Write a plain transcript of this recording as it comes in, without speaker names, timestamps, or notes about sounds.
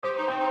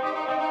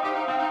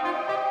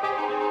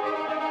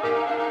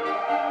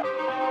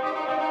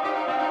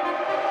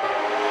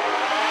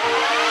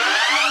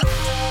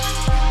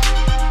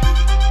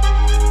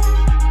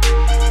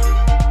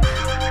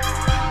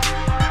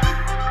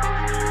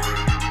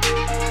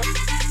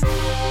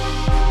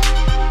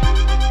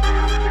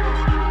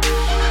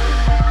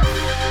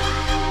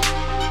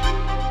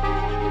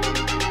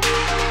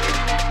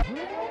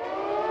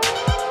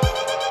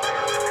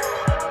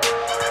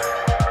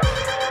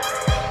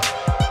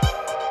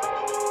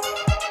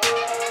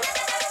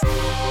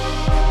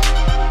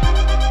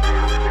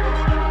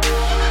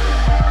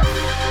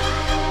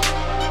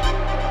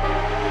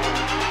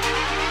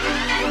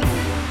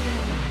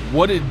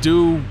What it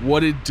do?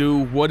 What it do?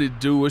 What it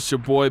do? It's your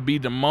boy B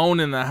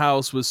Damone in the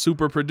house with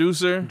super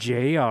producer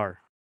JR.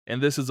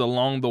 And this is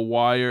Along the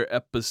Wire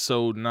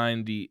episode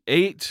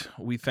 98.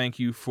 We thank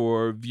you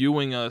for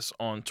viewing us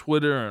on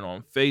Twitter and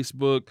on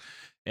Facebook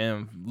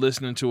and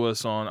listening to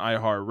us on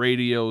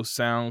iHeartRadio,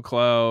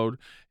 SoundCloud,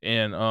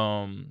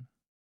 and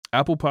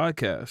Apple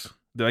Podcasts.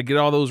 Did I get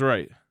all those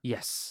right?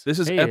 Yes. This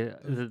is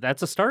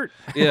that's a start.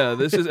 Yeah,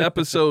 this is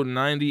episode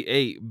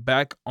 98.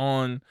 Back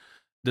on,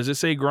 does it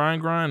say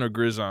grind or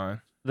grizzon?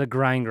 The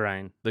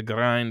grind. The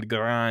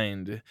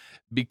grind.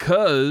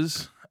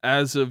 Because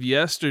as of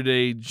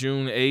yesterday,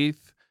 June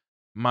 8th,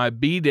 my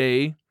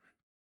B-Day,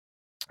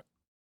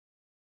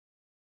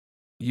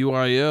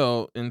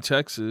 UIL in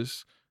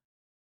Texas,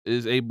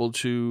 is able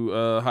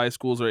to, high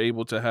schools are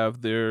able to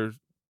have their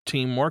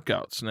team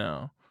workouts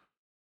now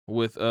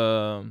with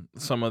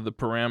some of the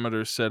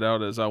parameters set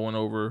out as I went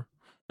over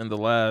in the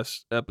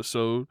last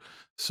episode.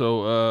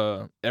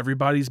 So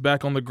everybody's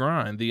back on the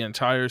grind. The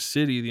entire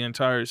city, the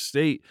entire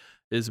state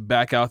is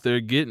back out there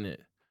getting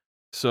it.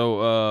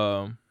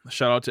 So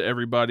shout out to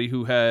everybody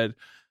who had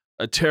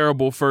a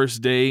terrible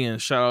first day,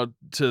 and shout out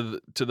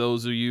to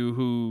those of you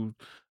who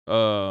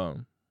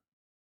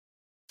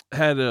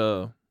had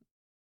a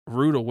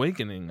rude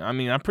awakening. I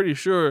mean, I'm pretty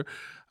sure.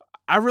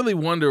 I really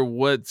wonder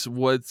what's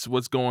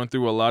going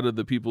through a lot of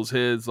the people's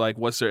heads, like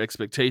what's their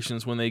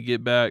expectations when they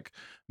get back.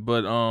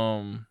 But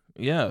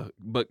yeah,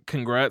 but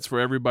congrats for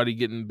everybody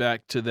getting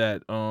back to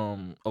that.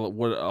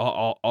 What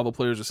all the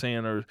players are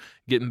saying are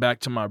getting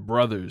back to my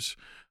brothers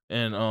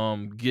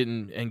and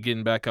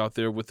getting back out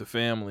there with the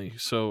family.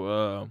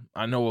 So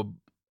I know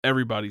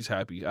everybody's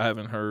happy. I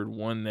haven't heard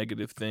one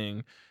negative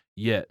thing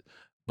yet.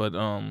 But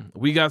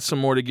we got some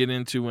more to get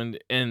into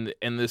in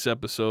this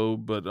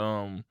episode. But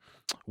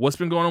what's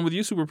been going on with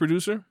you, super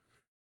producer?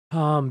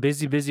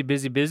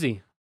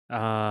 Busy.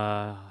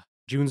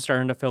 June's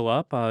starting to fill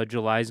up.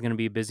 July's going to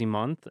be a busy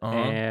month.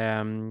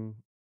 And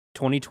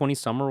 2020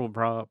 summer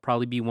will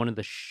probably be one of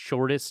the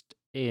shortest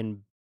and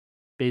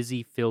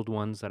busy filled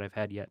ones that I've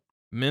had yet.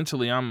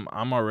 Mentally, I'm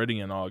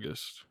already in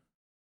August.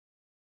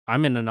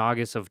 I'm in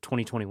August of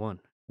 2021.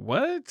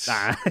 What?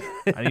 I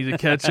need to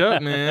catch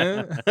up,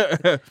 man.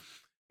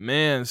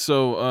 Man,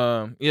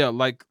 so yeah,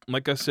 like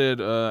I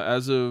said,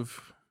 as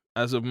of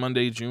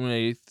Monday, June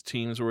 8th,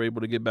 teams were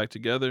able to get back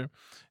together.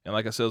 And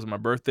like I said, it was my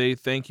birthday.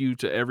 Thank you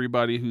to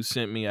everybody who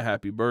sent me a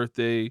happy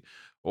birthday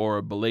or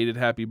a belated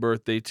happy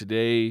birthday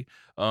today.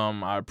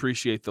 I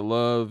appreciate the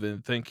love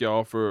and thank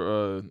y'all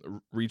for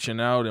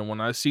reaching out. And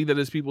when I see that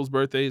it's people's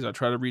birthdays, I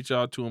try to reach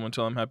out to them and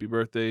tell them happy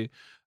birthday.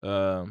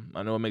 I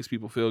know it makes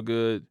people feel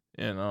good.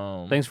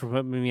 And thanks for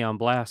putting me on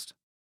blast.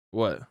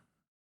 What?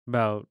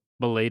 About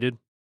belated?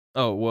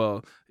 Oh,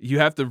 well, you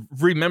have to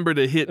remember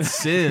to hit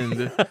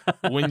send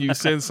when you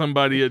send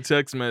somebody a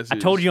text message. I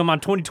told you I'm on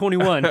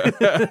 2021.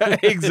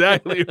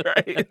 Exactly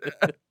right.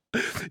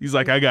 He's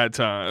like, I got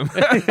time.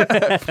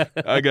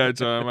 I got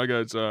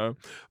time.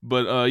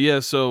 But yeah,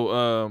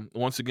 so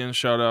once again,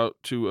 shout out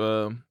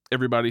to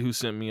everybody who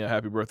sent me a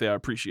happy birthday. I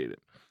appreciate it.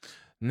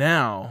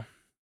 Now,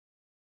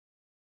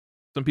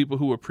 some people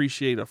who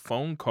appreciate a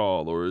phone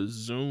call or a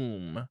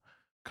Zoom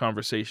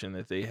conversation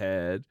that they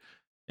had,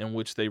 in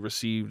which they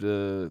received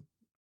I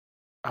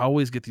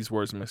always get these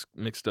words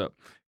mixed up.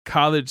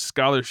 College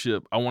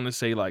scholarship. I want to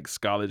say like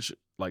scholarship.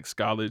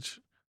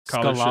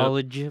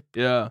 Scholarship.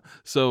 Yeah.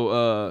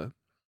 So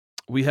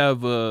we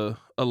have a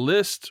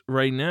list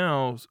right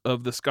now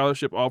of the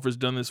scholarship offers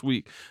done this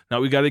week.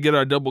 Now we got to get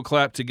our double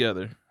clap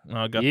together.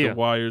 I got the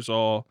wires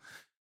all.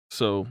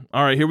 So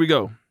all right, here we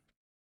go.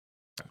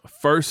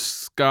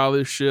 First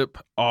scholarship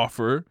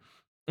offer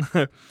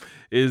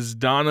is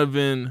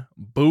Donovan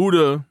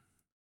Buddha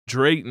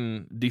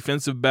Drayton,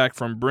 defensive back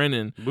from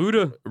Brennan.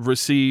 Buddha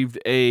received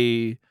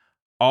a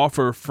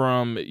offer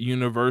from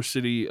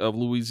University of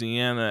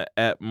Louisiana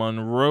at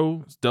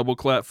Monroe. Double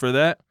clap for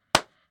that.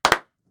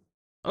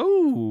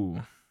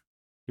 Oh,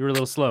 you were a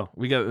little slow.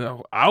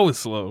 I was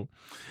slow.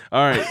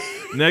 All right.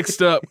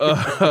 Next up,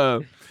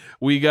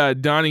 we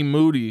got Donnie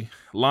Moody,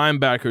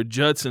 linebacker.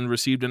 Judson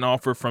received an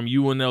offer from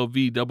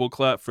UNLV. Double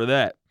clap for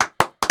that.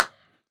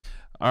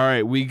 All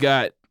right, we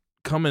got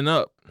coming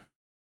up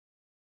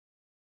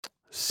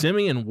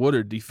Simeon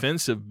Woodard,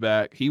 defensive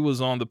back. He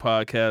was on the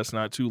podcast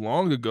not too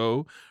long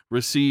ago.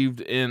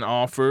 Received an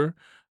offer.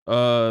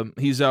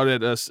 He's out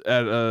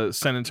at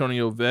San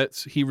Antonio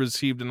Vets. He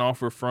received an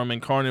offer from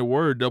Incarnate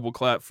Word. Double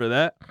clap for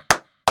that.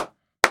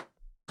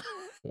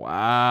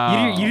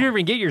 Wow. You didn't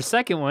even get your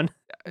second one.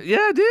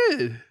 Yeah, I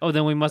did. Oh,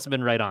 then we must have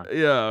been right on.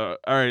 Yeah.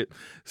 All right.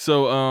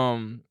 So,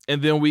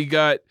 and then we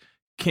got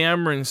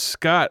Cameron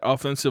Scott,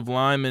 offensive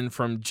lineman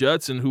from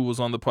Judson, who was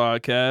on the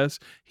podcast.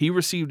 He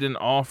received an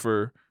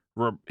offer.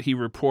 He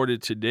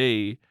reported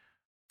today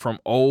from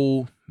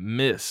Ole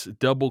Miss.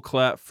 Double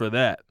clap for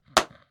that.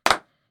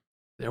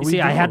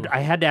 I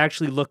had to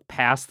actually look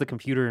past the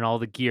computer and all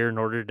the gear in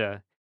order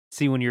to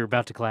see when you're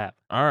about to clap.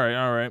 All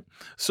right.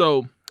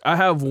 So I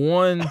have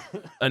one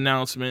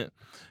announcement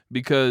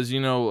because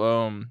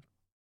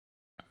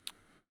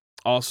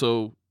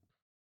also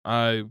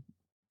I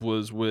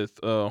was with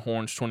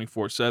Horns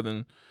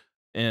 24/7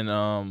 and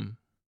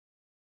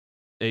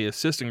a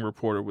assisting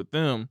reporter with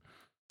them.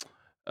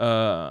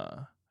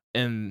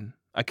 And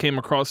I came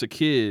across a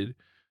kid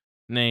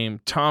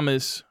named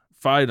Thomas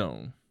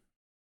Fidone,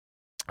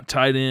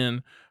 tight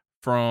end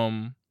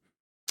from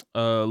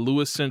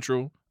Lewis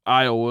Central,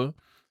 Iowa.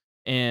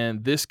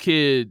 And this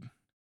kid,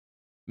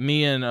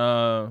 me and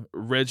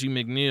Reggie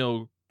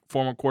McNeil,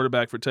 former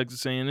quarterback for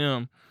Texas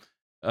A&M,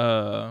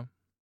 had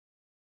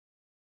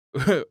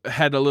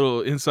a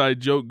little inside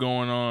joke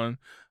going on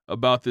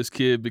about this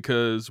kid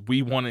because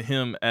we wanted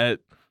him at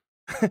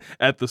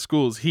at the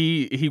schools.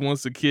 He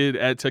wants a kid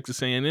at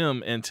Texas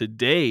A&M, and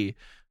today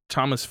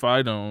Thomas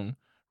Fidone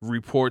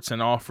reports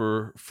an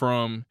offer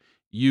from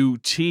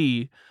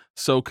UT.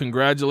 So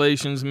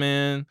congratulations,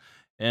 man.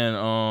 And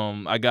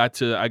I got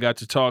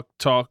to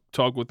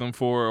talk with him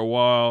for a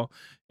while,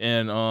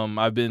 and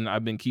I've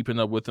been keeping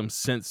up with him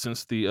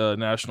since the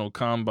National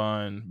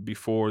Combine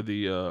before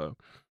the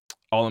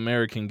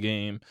All-American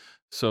game.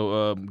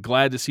 So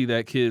glad to see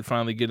that kid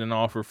finally get an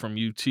offer from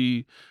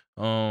UT.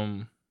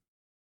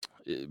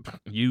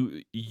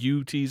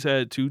 UT's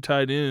had 2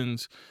 tight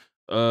ends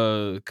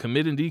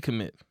commit and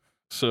decommit.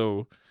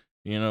 So,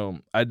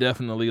 I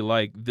definitely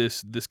like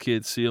this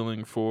kid's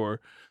ceiling for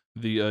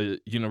the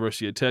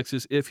University of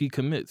Texas if he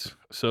commits.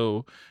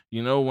 So,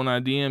 when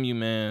I DM you,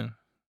 man,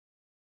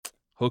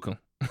 hook him.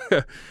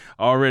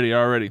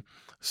 already.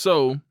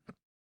 So,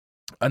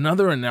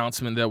 another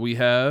announcement that we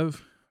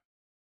have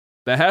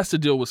that has to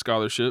deal with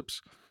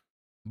scholarships,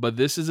 but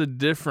this is a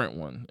different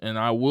one, and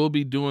I will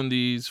be doing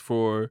these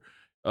for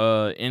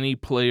any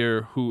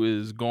player who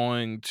is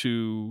going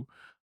to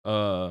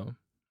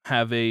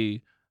have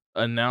a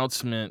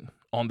announcement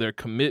on their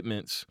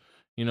commitments.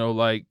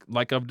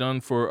 Like I've done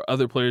for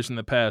other players in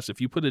the past.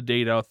 If you put a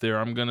date out there,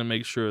 I'm gonna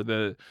make sure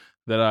that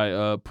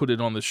I put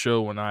it on the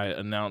show when I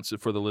announce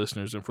it for the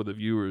listeners and for the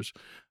viewers.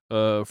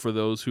 For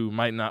those who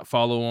might not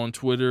follow on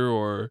Twitter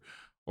or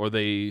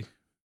they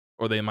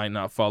might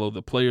not follow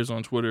the players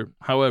on Twitter.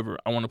 However,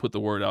 I want to put the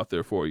word out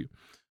there for you.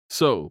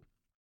 So,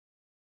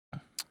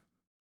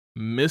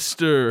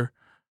 Mr.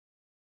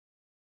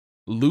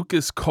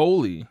 Lucas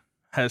Coley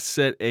has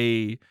set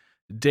a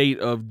date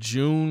of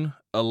June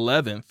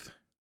 11th.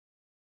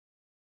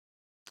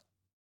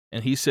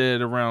 And he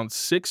said around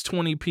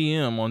 6:20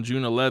 p.m. on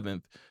June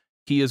 11th,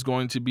 he is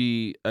going to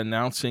be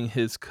announcing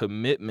his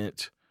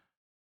commitment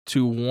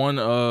to one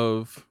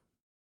of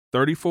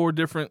 34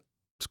 different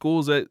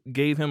schools that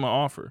gave him an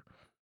offer.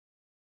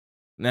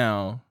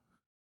 Now,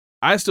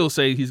 I still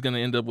say he's going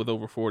to end up with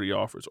over 40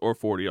 offers or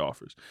 40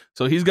 offers.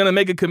 So he's going to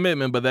make a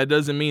commitment, but that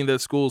doesn't mean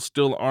that schools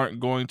still aren't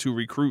going to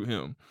recruit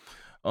him.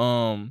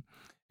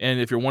 And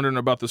if you're wondering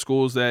about the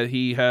schools that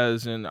he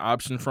has an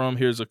option from,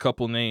 here's a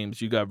couple names.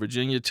 You got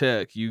Virginia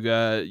Tech, you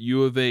got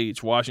U of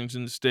H,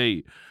 Washington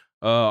State,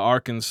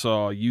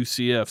 Arkansas,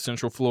 UCF,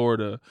 Central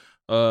Florida,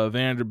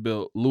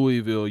 Vanderbilt,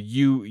 Louisville,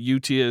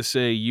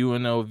 UTSA,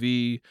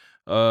 UNLV,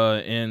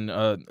 and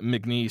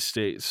McNeese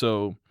State.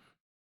 So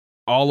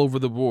all over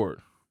the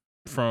board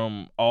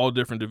from all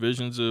different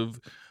divisions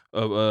of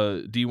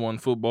D1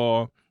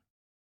 football.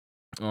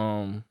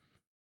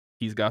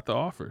 He's got the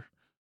offer.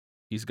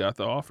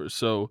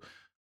 So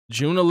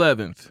June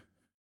 11th,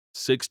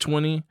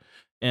 6:20,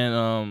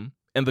 and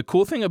the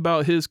cool thing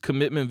about his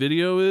commitment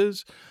video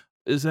is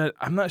that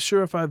I'm not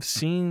sure if I've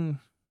seen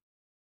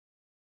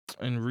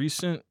in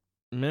recent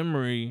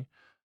memory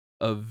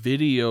a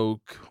video.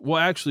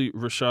 Well, actually,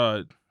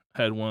 Rashad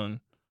had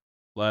one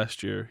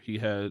last year. He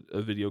had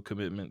a video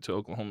commitment to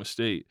Oklahoma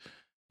State,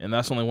 and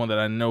that's the only one that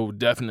I know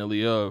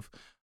definitely of.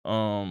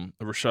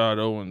 Rashad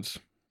Owens.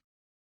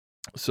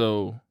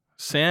 So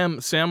Sam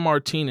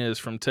Martinez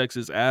from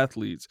Texas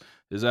Athletes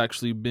has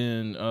actually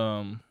been,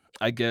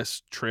 I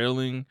guess,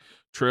 trailing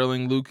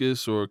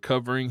Lucas or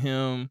covering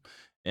him,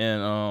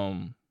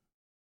 and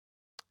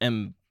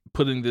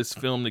putting this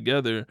film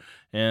together.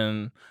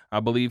 And I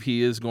believe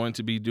he is going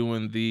to be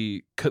doing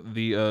the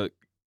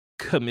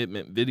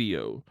commitment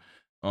video,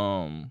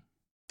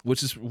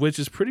 which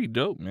is pretty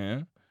dope,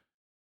 man.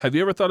 Have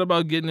you ever thought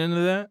about getting into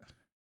that?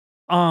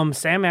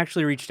 Sam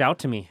actually reached out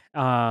to me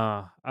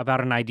about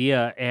an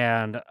idea,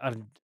 and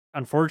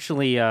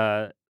unfortunately,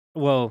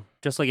 well,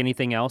 just like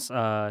anything else,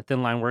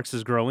 Thin Line Works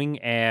is growing,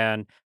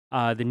 and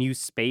the new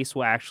space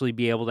will actually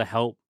be able to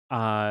help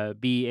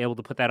be able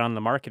to put that on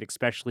the market,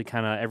 especially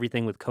kind of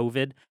everything with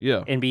COVID.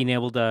 Yeah. And being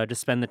able to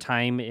just spend the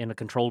time in a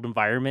controlled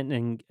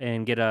environment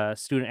and get a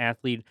student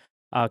athlete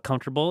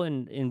comfortable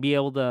and be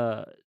able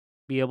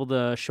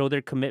to show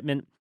their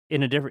commitment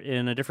in a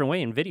different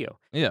way in video.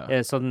 Yeah.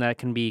 It's something that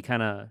can be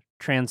kind of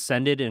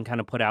transcended and kind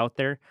of put out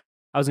there.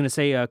 I was going to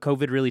say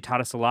COVID really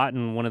taught us a lot,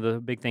 and one of the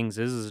big things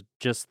is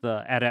just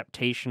the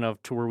adaptation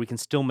of to where we can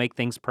still make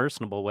things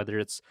personable, whether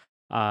it's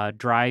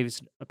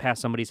drives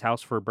past somebody's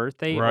house for a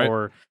birthday, Right.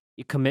 or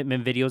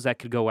commitment videos that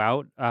could go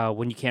out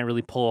when you can't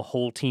really pull a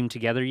whole team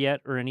together yet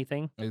or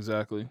anything.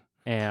 Exactly.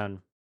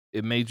 And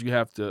It made you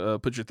have to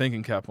put your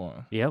thinking cap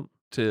on yep.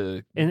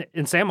 to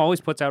And Sam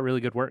always puts out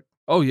really good work.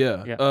 Oh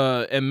yeah.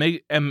 Yeah. And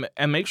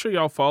make sure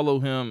y'all follow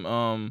him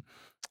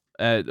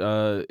at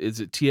is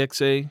it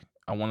TXA?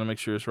 I want to make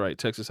sure it's right.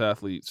 Texas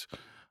Athletes.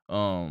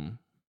 Um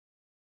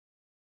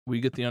we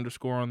get the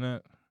underscore on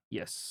that.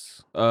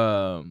 Yes.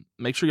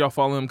 Make sure y'all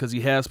follow him because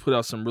he has put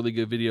out some really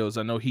good videos.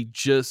 I know he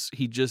just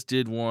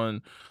did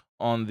one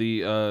on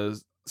the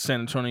San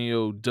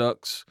Antonio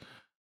Ducks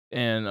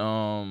and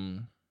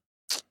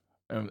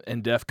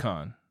and DEF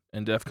CON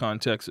in DEF CON,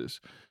 Texas.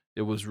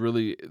 It was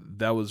really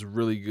that was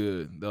really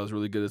good. That was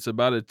really good. It's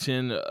about a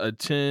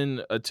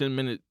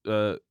 10-minute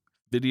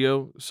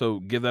video, so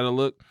give that a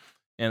look.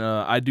 And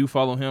I do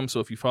follow him, so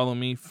if you follow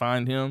me,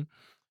 find him.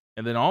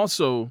 And then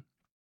also,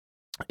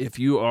 if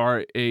you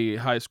are a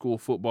high school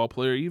football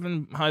player,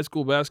 even high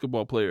school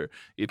basketball player,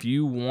 if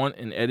you want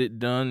an edit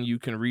done, you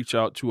can reach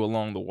out to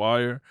Along the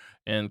Wire,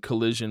 and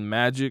Collision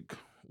Magic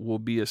will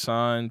be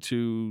assigned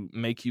to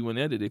make you an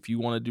edit. If you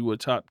want to do a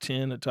top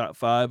 10, a top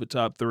 5, a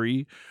top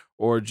 3,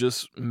 or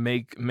just have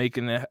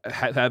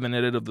an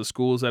edit of the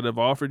schools that have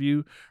offered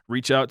you,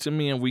 reach out to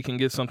me and we can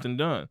get something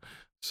done.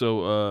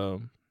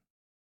 So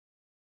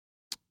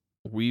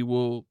we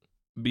will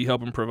be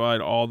helping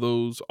provide all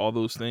those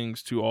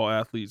things to all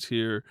athletes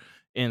here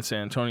in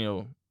San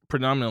Antonio,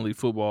 predominantly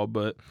football,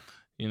 but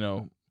you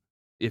know,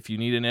 if you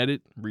need an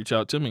edit, reach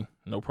out to me.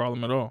 No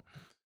problem at all.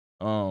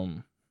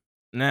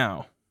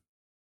 Now,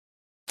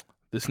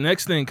 this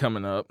next thing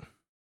coming up,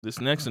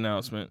 this next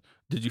announcement,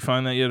 did you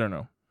find that yet or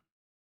no?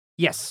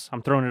 Yes,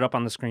 I'm throwing it up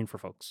on the screen for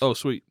folks. Oh,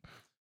 sweet.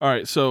 All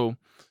right, so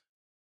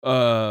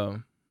uh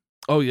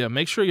oh yeah,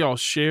 make sure y'all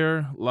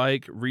share,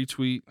 like,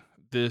 retweet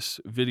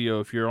this video.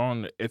 If you're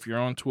on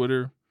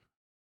Twitter,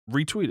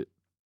 retweet it.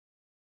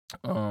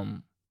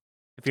 Um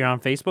If you're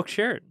on Facebook,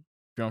 share it.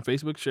 If you're on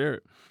Facebook, share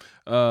it.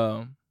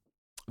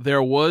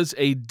 There was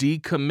a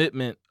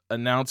decommitment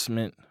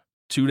announcement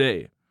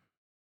today.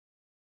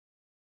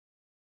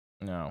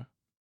 Now,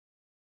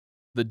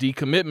 the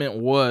decommitment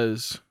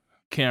was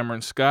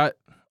Cameron Scott,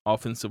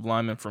 offensive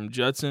lineman from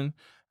Judson,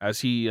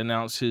 as he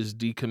announced his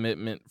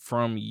decommitment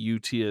from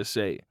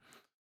UTSA.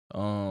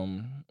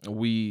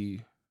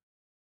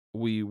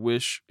 We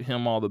wish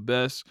him all the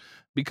best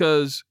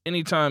because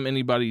anytime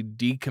anybody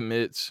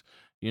decommits,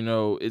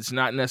 it's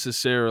not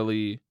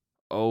necessarily,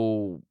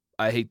 oh,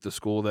 I hate the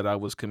school that I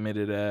was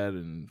committed at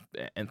and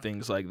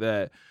things like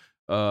that.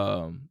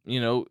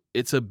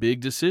 It's a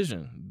big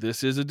decision.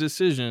 This is a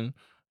decision,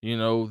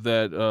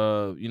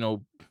 that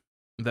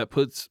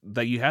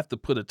you have to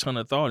put a ton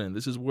of thought in.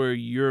 This is where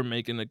you're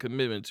making a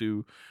commitment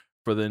to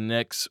for the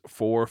next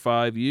 4 or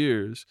 5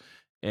 years.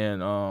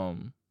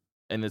 And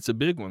it's a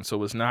big one.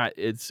 So it's not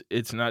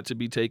to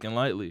be taken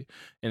lightly.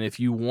 And if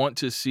you want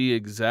to see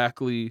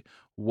exactly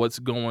what's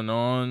going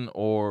on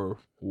or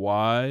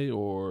why,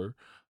 or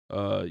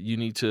you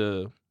need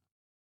to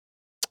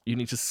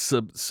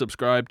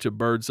subscribe to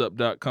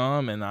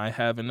birdsup.com, and I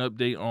have an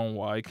update on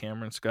why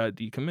Cameron Scott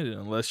decommitted.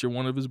 Unless you're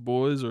one of his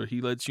boys or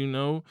he lets you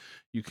know,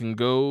 you can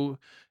go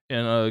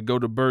and go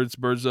to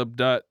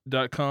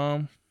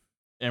birdsup.com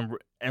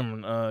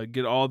and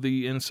get all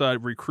the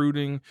inside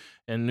recruiting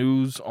and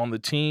news on the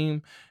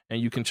team,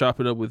 and you can chop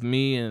it up with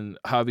me and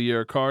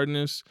Javier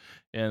Cardenas,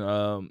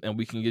 and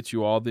we can get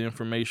you all the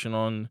information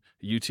on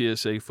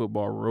UTSA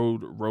football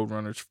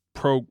Roadrunners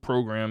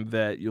program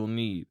that you'll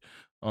need.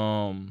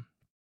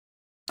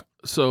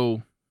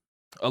 So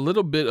a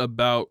little bit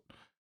about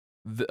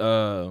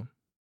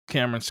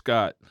Cameron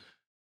Scott.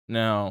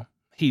 Now,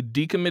 he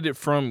decommitted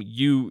from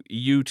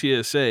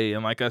UTSA,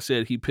 and like I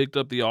said, he picked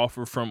up the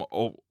offer from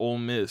Ole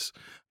Miss,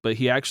 but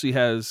he actually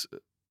has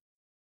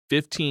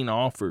 15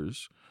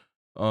 offers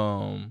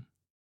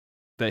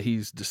that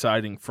he's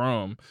deciding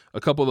from. A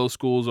couple of those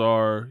schools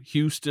are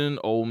Houston,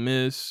 Ole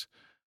Miss,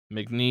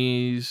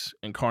 McNeese,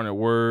 Incarnate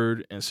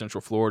Word, and Central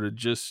Florida,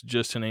 just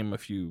to name a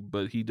few.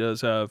 But he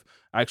does have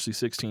actually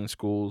 16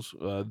 schools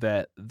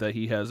that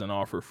he has an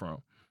offer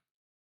from.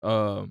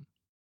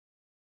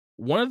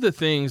 One of the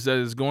things that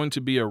is going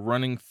to be a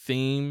running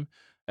theme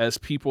as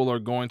people are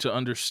going to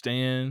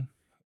understand,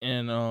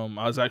 and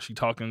I was actually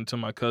talking to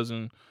my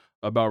cousin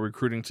about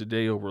recruiting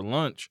today over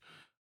lunch.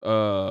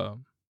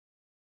 One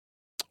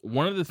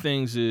of the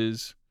things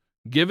is,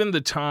 given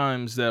the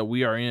times that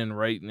we are in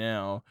right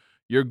now,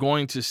 you're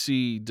going to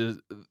see the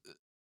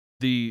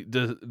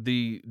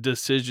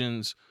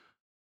decisions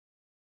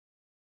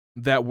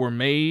that were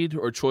made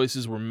or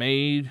choices were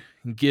made,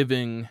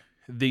 giving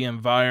the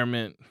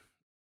environment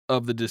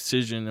of the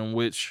decision in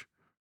which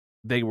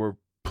they were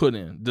put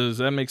in. Does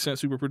that make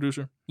sense, super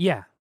producer?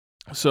 Yeah,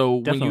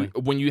 So definitely.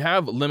 when you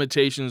have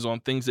limitations on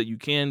things that you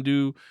can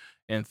do,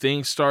 and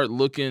things start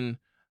looking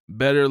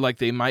better, like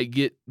they might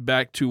get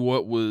back to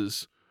what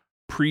was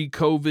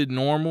pre-COVID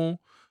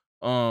normal,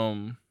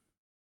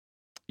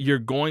 you're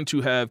going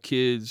to have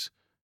kids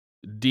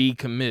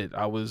decommit.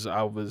 I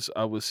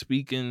was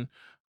speaking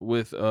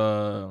with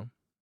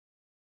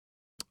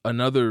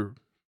another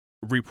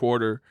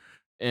reporter,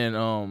 and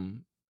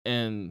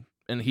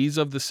and he's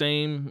of the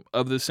same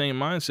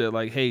mindset.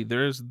 Like, hey,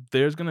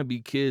 there's gonna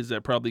be kids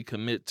that probably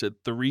commit to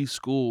 3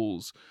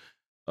 schools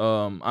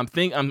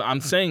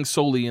I'm saying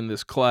solely in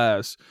this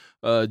class,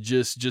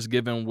 just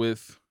given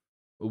with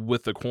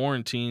the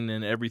quarantine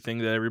and everything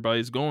that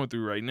everybody's going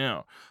through right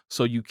now.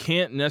 So you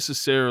can't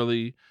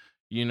necessarily,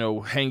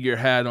 hang your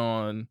hat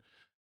on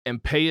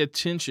and pay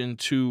attention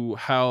to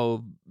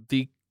how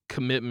the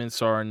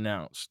commitments are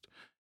announced.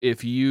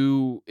 If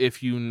you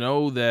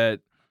know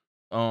that,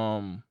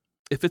 um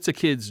if it's a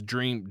kid's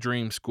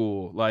dream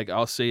school, like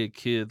I'll say a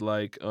kid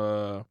like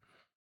uh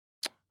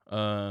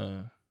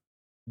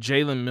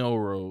Jalen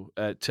Milrow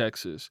at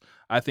Texas.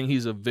 I think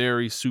he's a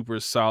very super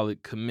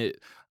solid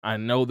commit. I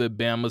know that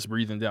Bama's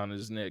breathing down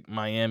his neck,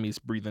 Miami's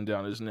breathing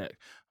down his neck,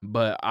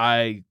 but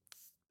I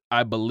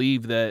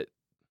believe that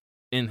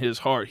in his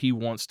heart he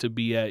wants to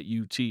be at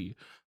UT.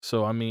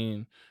 So I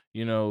mean,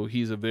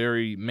 he's a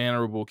very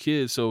mannerable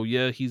kid. So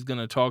yeah, he's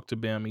gonna talk to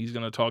Bama, he's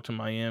gonna talk to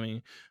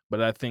Miami,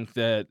 but I think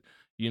that,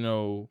 you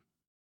know,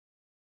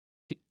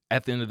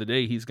 at the end of the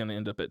day, he's gonna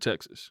end up at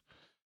Texas.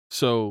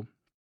 So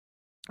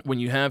when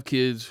you have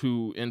kids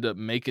who end up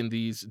making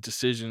these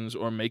decisions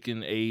or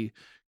making a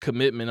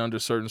commitment under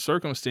certain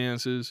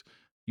circumstances,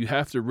 you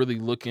have to really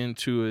look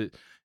into it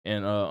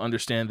and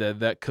understand that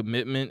that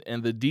commitment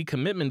and the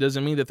decommitment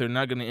doesn't mean that they're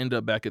not going to end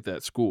up back at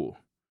that school.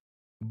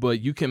 But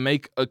you can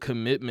make a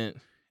commitment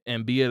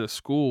and be at a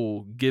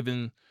school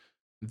given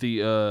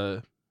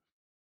the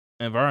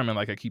environment,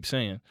 like I keep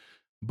saying.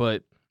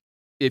 But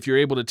if you're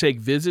able to take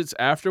visits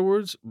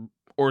afterwards,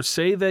 or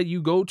say that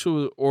you go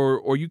to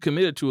or you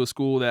committed to a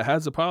school that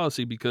has a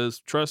policy,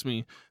 because trust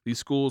me, these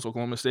schools,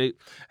 Oklahoma State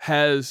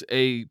has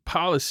a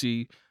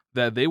policy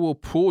that they will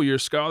pull your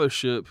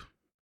scholarship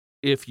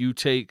if you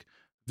take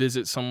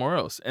visits somewhere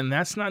else. And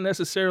that's not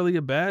necessarily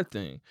a bad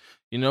thing.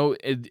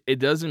 It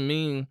doesn't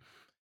mean,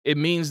 it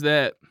means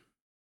that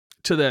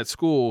to that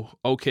school,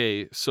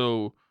 okay,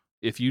 so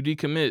if you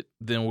decommit,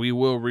 then we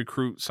will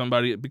recruit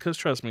somebody, because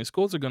trust me,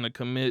 schools are going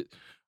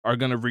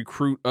to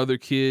recruit other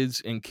kids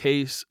in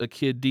case a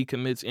kid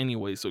decommits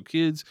anyway. So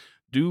kids,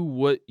 do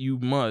what you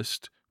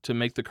must to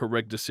make the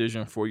correct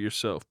decision for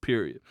yourself.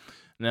 Period.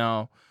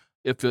 Now,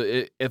 if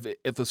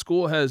the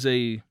school has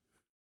a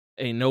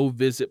no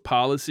visit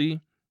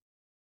policy,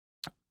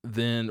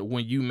 then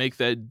when you make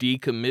that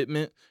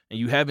decommitment and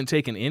you haven't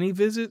taken any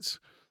visits,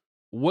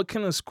 what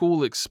can a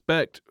school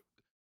expect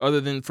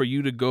other than for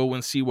you to go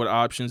and see what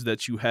options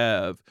that you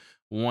have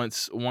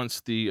once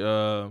the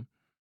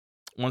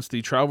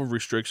travel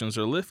restrictions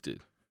are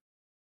lifted?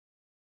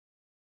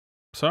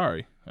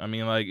 Sorry. I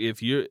mean, like,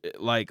 if you're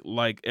like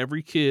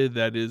every kid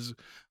that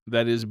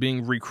is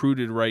being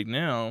recruited right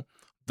now,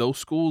 those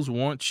schools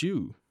want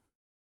you,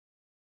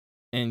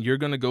 and you're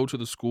going to go to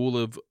the school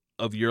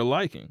of your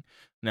liking.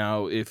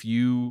 Now, if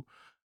you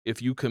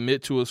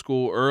commit to a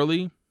school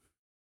early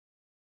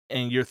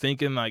and you're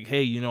thinking like,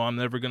 hey, I'm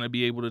never going to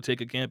be able to take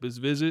a campus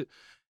visit,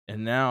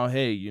 and now,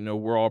 hey,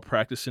 we're all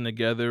practicing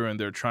together and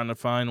they're trying to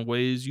find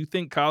ways. You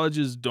think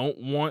colleges don't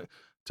want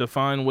to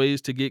find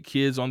ways to get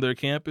kids on their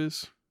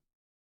campus?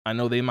 I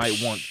know they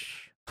might want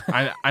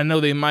Psh. I know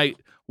they might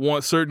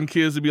want certain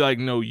kids to be like,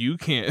 "No, you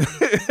can't.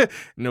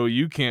 No,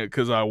 you can't,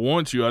 because I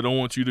want you. I don't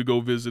want you to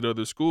go visit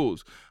other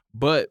schools."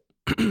 But,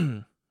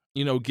 given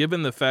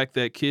the fact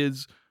that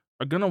kids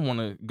are gonna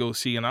wanna go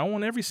see, and I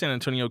want every San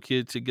Antonio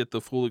kid to get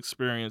the full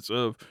experience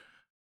of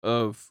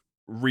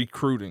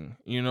recruiting.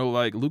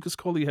 Like Lucas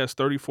Coley has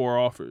 34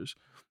 offers.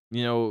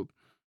 You know,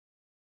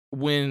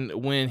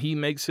 when he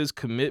makes his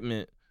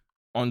commitment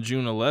on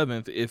June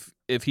 11th,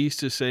 if he's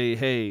to say,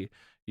 "Hey,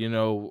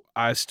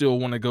 I still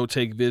want to go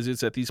take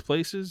visits at these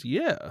places,"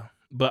 yeah.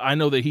 But I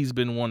know that he's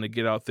been wanting to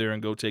get out there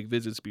and go take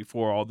visits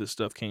before all this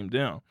stuff came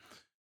down.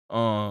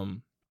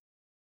 Um,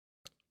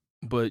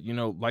 but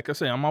like I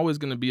say, I'm always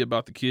going to be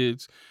about the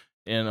kids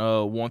and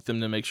want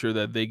them to make sure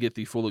that they get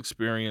the full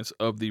experience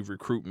of the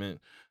recruitment,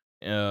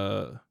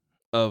 uh,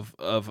 of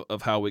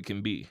how it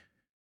can be.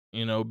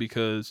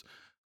 Because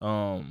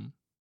um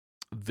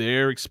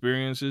their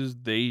experiences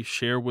they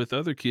share with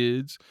other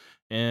kids,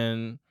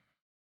 and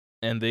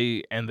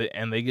they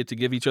get to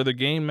give each other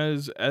game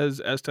as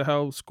to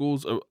how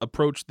schools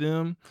approach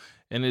them,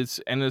 and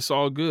it's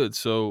all good.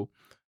 So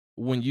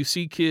when you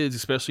see kids,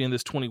 especially in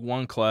this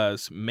 21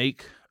 class,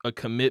 make a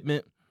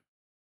commitment,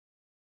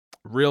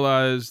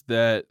 realize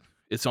that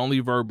it's only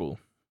verbal.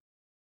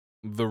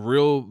 The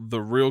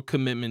real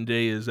commitment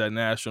day is that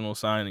National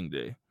Signing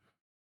Day.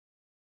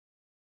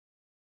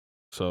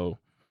 So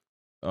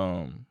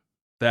um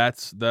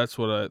that's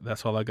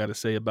all I got to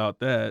say about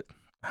that.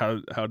 How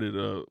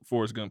did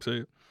Forrest Gump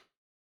say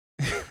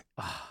it?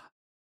 Ah,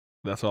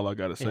 That's all I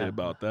got to say yeah,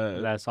 about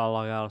that. that's all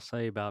I gotta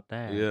say about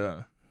that.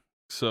 Yeah.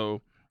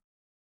 So,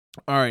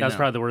 all right, That's now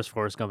probably the worst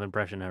Forrest Gump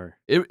impression ever.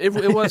 it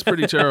was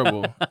pretty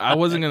terrible. I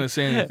wasn't gonna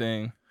say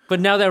anything. But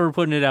now that we're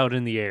putting it out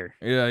in the air,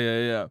 Yeah, yeah,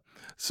 yeah.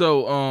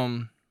 So,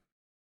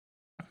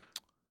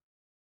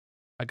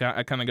 I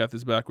kind of got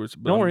this backwards,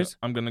 but no worries.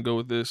 I'm gonna go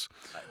with this.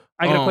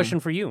 I got a question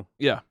for you.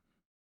 Yeah.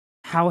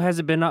 How has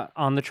it been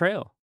on the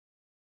trail?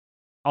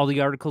 All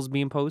the articles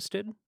being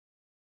posted?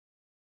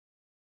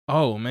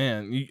 Oh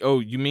man,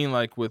 you mean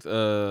like with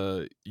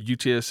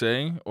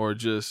UTSA or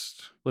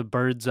just With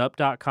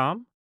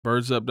birdsup.com?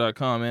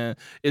 birdsup.com, man?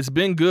 It's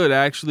been good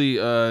actually.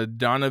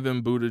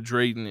 Donovan Buddha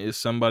Drayton is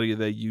somebody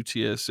that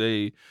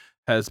UTSA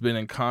has been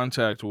in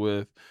contact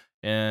with,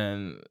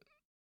 and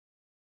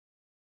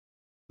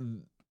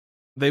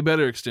they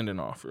better extend an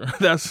offer.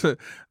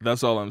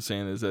 That's all I'm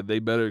saying is that they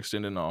better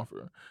extend an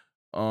offer.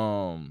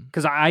 Um,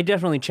 'Cause I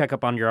definitely check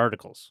up on your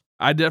articles.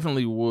 I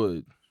definitely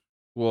would.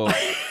 Well,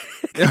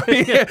 not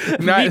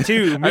Me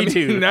too, I me mean,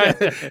 too.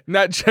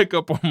 not check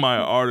up on my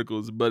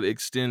articles, but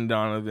extend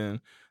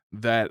Donovan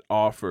that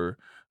offer.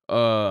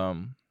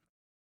 Um,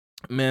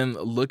 man,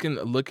 looking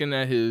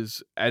at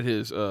his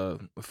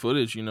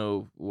footage, you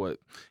know what?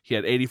 He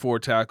had 84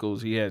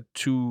 tackles. He had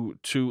two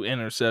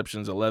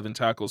interceptions, 11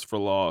 tackles for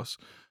loss,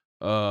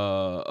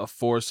 a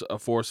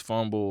forced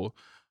fumble.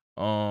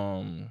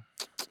 Um,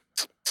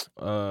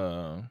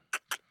 uh,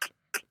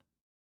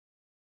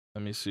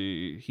 let me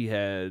see. He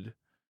had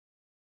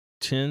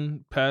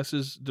 10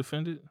 passes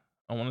defended.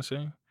 I want to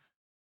say,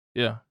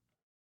 yeah,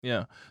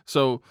 yeah.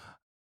 So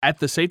at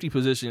the safety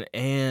position,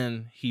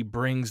 and he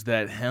brings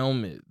that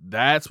helmet.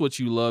 That's what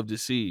you love to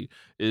see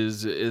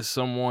is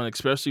someone,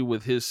 especially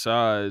with his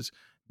size,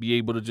 be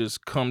able to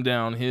just come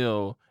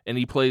downhill, and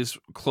he plays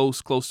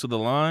close to the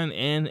line,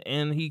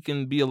 and he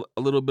can be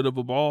a little bit of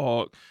a ball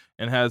hawk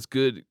and has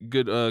good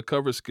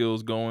cover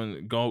skills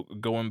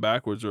going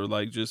backwards, or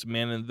like just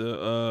manning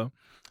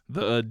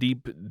the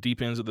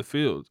deep ends of the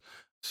field.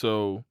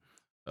 So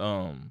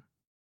um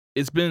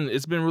it's been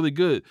really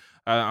good.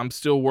 I'm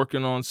still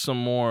working on some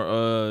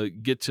more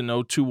get to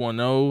know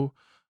 210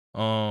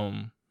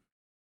 um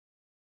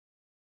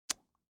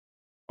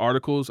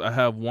articles. I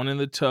have one in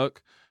the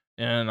tuck,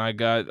 and I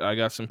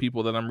got some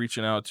people that I'm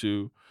reaching out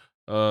to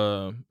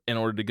in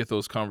order to get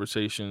those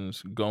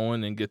conversations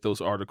going and get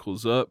those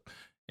articles up.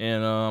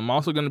 And I'm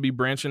also going to be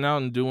branching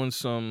out and doing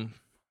some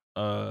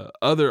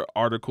other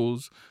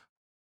articles.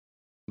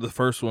 The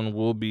first one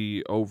will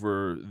be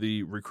over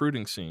the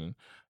recruiting scene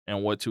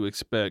and what to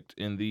expect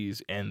in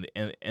these and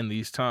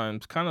these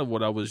times. Kind of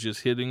what I was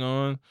just hitting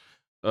on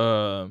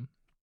uh,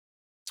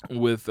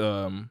 with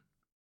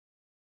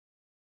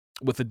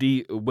with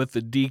the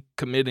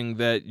decommitting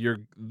that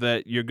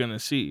you're gonna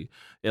see,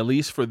 at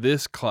least for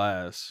this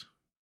class.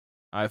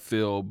 I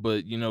feel,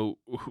 but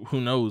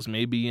who knows?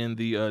 Maybe in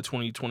the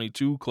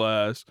 2022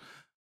 class,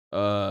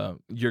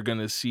 you're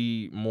gonna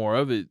see more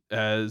of it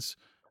as,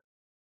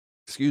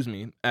 excuse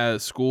me,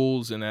 as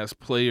schools and as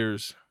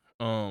players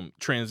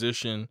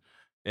transition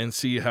and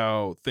see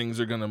how things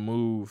are going to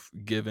move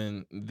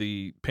given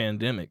the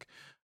pandemic.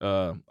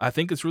 I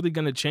think it's really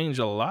going to change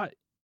a lot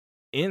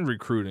in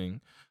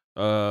recruiting.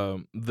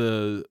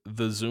 The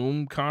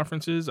Zoom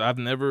conferences, I've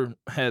never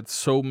had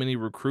so many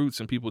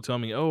recruits and people tell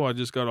me, "Oh, I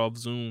just got off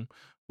Zoom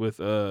with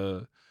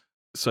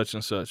such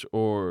and such,"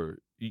 or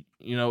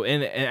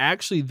and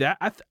actually that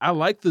I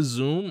like the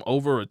Zoom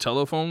over a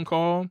telephone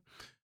call,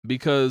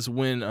 because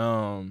when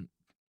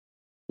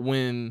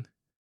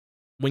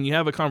when you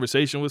have a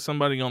conversation with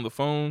somebody on the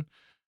phone,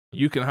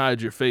 you can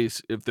hide your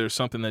face if there's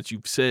something that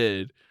you've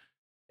said,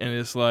 and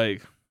it's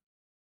like,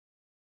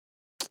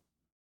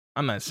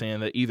 I'm not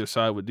saying that either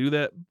side would do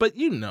that, but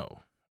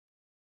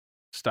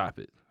stop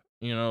it.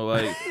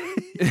 Like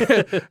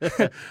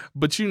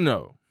but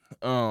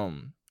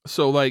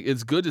so like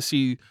it's good to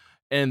see,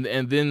 and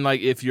then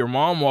like if your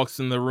mom walks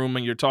in the room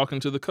and you're talking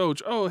to the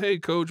coach, "Oh, hey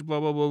coach, blah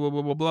blah blah blah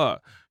blah blah blah,"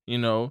 you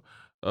know,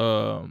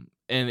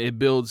 and it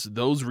builds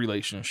those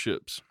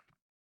relationships.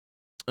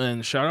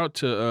 And shout out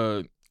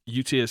to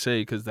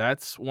UTSA, because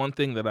that's one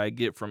thing that I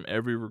get from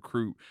every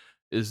recruit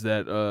is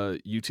that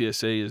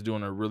UTSA is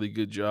doing a really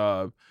good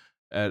job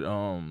at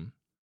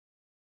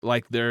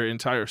like their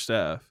entire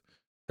staff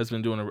has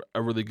been doing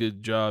a really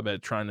good job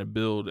at trying to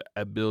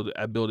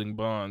building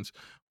bonds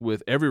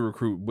with every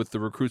recruit, with the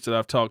recruits that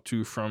I've talked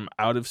to from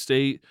out of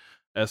state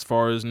as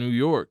far as New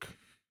York.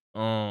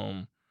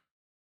 Um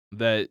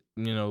that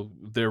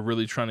they're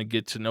really trying to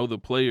get to know the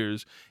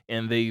players,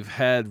 and they've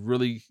had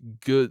really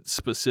good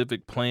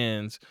specific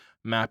plans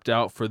mapped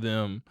out for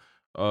them,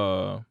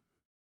 uh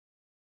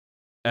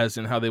as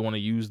in how they want to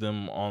use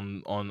them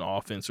on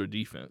offense or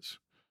defense.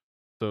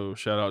 So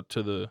shout out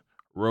to the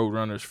Road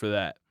Runners for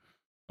that.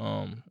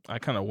 I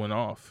kind of went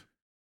off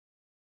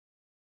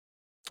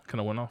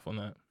on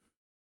that.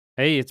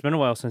 Hey, it's been a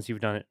while since you've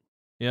done it.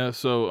 Yeah,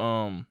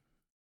 so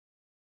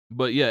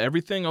but yeah,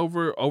 everything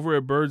over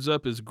at Birds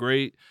Up is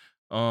great.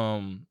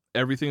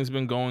 Everything's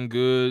been going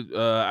good.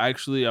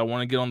 Actually, I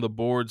want to get on the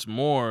boards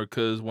more,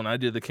 because when I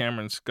did the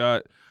Cameron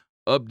Scott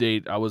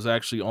update, I was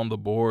actually on the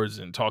boards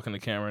and talking to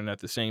Cameron at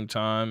the same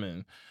time,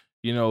 and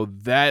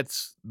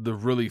that's the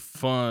really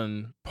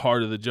fun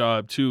part of the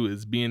job too,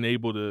 is being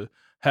able to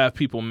have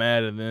people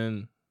mad and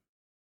then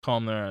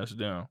calm their ass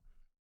down.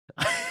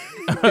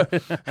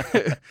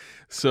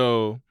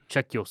 So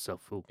Check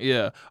yourself, fool.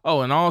 yeah.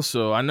 Oh, and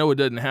also, I know it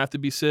doesn't have to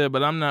be said,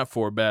 but I'm not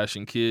for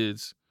bashing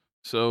kids.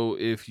 So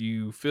if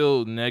you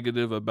feel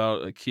negative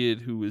about a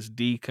kid who is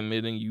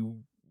decommitting, you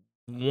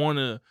want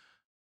to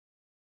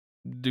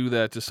do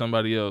that to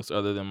somebody else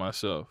other than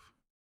myself.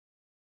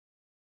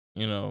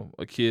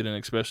 A kid,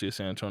 and especially a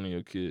San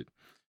Antonio kid.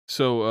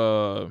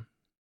 So,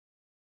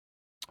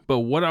 but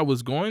what I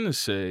was going to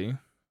say,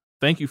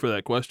 thank you for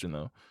that question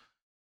though.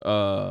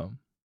 Uh,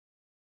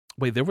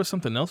 Wait, there was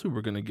something else we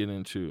were going to get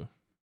into.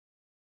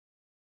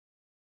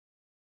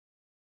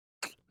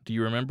 Do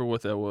you remember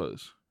what that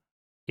was?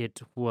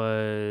 It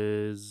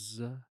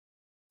was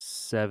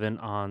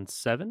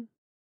 7-on-7.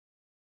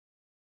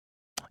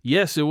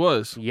 Yes, it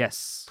was.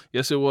 Yes.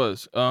 Yes, it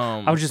was.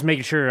 I was just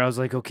making sure. I was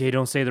like, okay,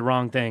 don't say the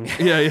wrong thing.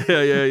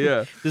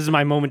 Yeah. This is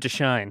my moment to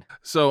shine.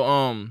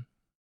 So,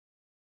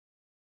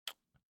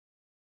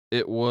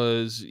 it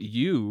was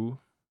you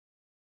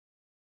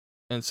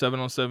and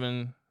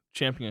 7-on-7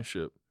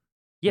 championship.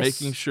 Yes.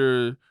 Making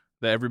sure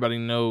that everybody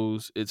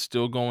knows it's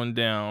still going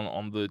down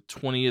on the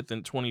 20th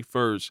and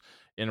 21st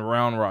in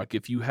Round Rock.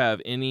 If you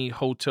have any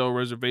hotel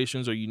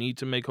reservations or you need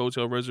to make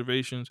hotel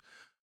reservations,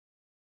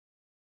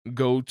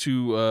 go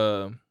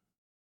to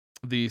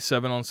the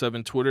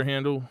 7-on-7 Twitter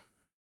handle,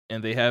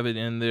 and they have it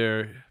in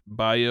their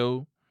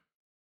bio.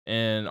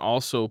 And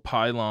also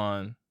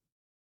Pylon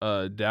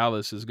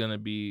Dallas is going to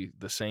be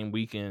the same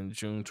weekend,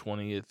 June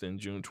 20th and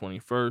June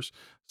 21st.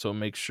 So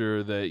make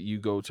sure that you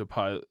go to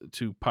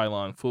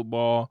Pylon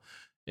Football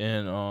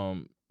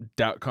and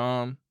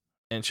 .com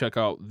and check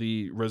out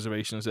the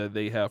reservations that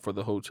they have for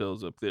the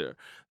hotels up there.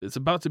 It's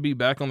about to be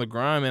back on the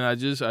grind, and I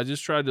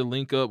just tried to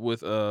link up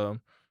with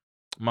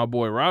my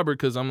boy Robert,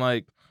 because I'm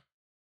like,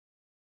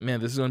 man,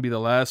 this is going to be the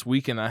last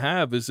weekend I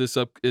have. Is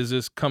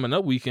this coming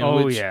up weekend?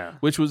 Oh, yeah.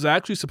 Which was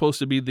actually supposed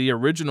to be the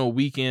original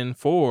weekend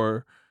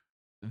for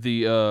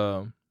the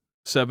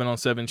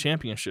 7-on-7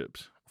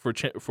 championships for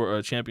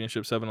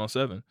championship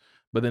 7-on-7,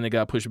 but then it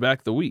got pushed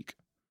back the week.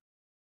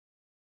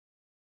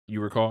 You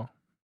recall?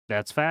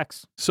 That's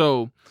facts.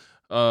 So,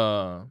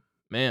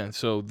 man,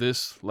 so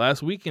this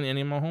last weekend,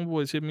 any of my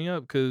homeboys hit me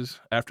up,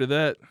 because after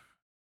that,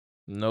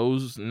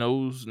 nose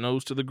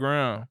to the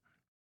ground.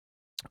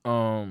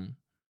 But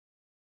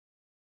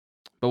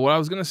what I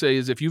was gonna say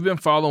is, if you've been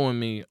following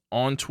me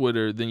on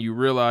Twitter, then you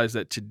realize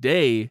that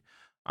today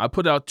I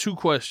put out 2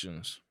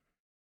 questions.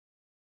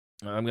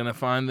 I'm gonna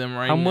find them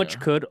right now. How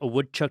much could a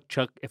woodchuck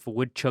chuck if a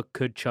woodchuck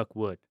could chuck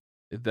wood?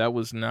 That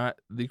was not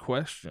the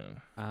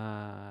question.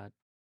 Uh,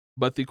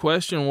 But the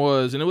question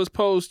was, and it was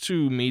posed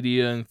to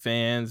media and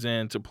fans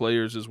and to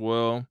players as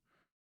well.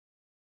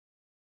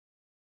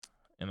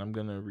 And I'm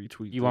gonna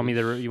retweet. You want me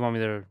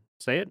to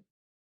say it?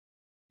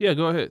 Yeah,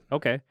 go ahead.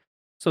 Okay.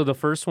 So the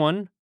first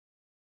one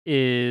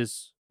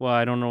is, well,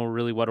 I don't know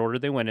really what order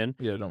they went in,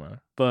 Yeah, it don't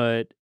matter.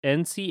 but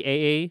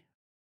NCAA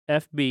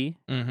FB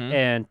Mm-hmm.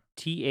 and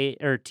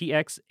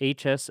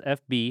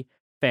TXHSFB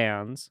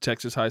fans.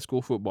 Texas high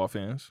school football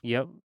fans.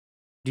 Yep.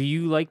 Do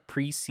you like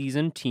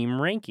preseason team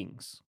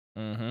rankings?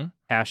 Mm-hmm.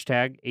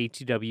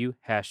 #ATW,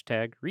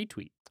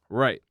 #retweet.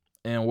 Right.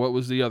 And what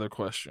was the other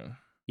question?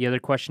 The other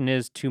question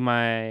is to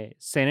my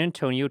San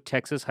Antonio,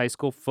 Texas high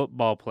school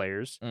football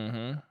players.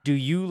 Mm-hmm. Do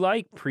you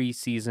like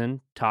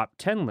preseason top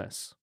 10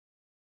 lists?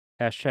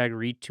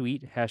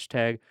 #retweet,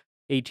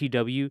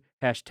 #ATW,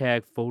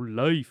 #for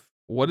life.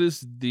 What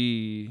is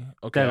the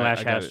okay? That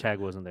last I got hashtag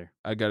wasn't there.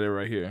 I got it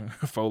right here.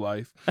 For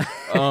life.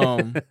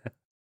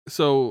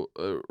 So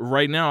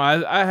right now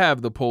I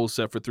have the poll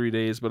set for 3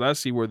 days, but I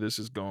see where this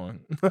is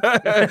going.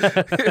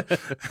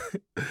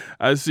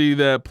 I see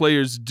that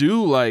players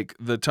do like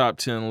the top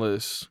 10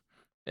 lists,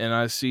 and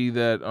I see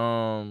that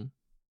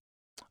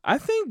I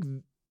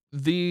think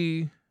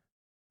the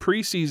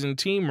preseason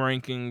team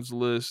rankings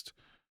list,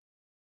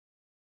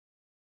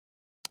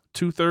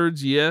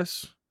 2/3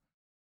 yes.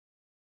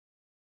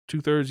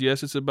 2/3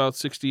 yes, it's about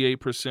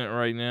 68%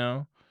 right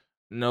now.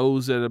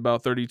 No's at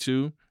about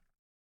 32%.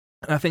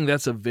 I think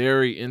that's a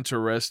very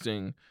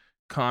interesting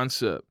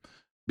concept,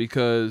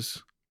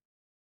 because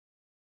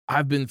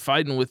I've been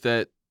fighting with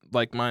that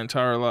like my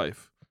entire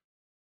life.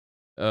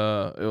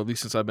 At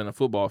least since I've been a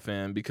football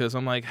fan, because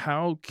I'm like,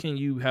 how can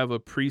you have a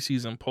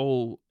preseason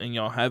poll and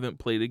y'all haven't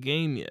played a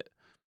game yet?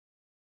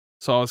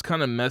 So I was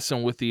kind of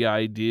messing with the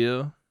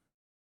idea.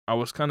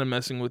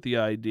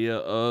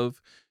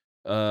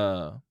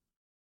 of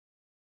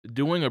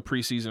doing a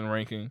preseason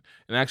ranking.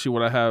 And actually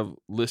what I have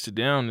listed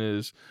down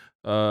is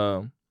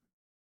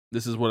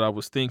this is what I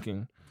was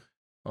thinking.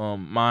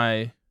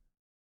 My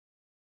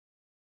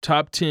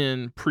top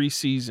 10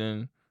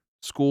 preseason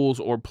schools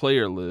or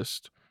player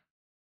list.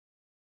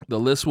 The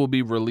list will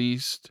be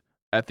released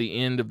at the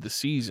end of the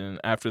season,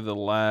 after the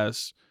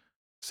last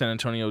San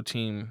Antonio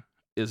team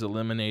is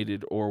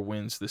eliminated or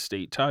wins the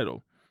state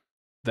title.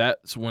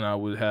 That's when I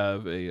would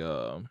have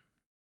the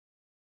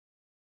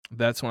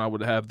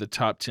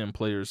top 10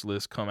 players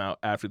list come out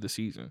after the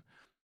season.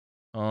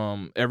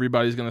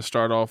 Everybody's gonna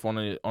start off on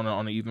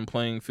an even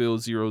playing field,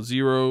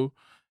 0-0,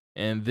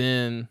 and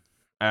then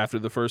after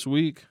the first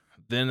week,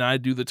 then I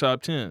do the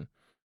top 10.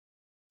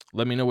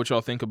 Let me know what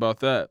y'all think about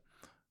that.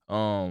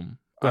 Go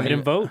ahead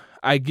and vote.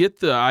 I get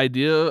the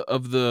idea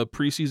of the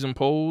preseason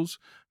polls,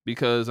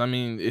 because I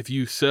mean, if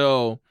you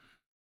sell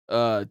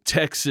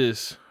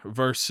Texas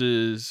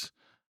versus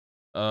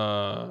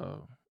uh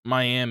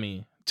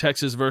Miami,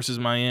 Texas versus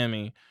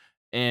Miami,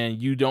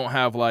 and you don't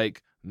have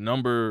like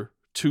number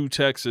 2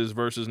 Texas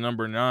versus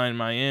number 9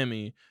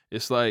 Miami,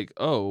 it's like,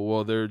 oh,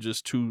 well, they're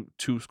just two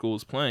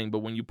schools playing. But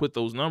when you put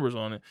those numbers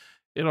on it,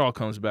 it all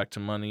comes back to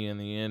money in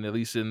the end, at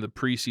least in the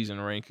preseason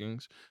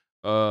rankings.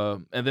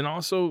 And then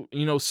also,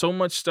 so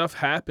much stuff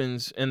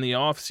happens in the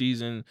off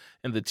season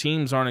and the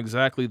teams aren't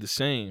exactly the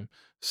same.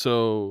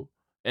 So,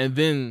 and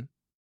then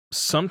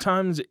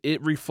sometimes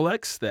it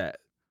reflects that.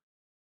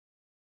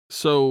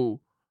 So,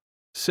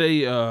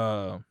 say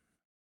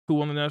who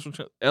won the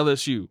national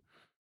LSU.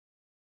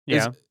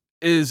 Is Yeah.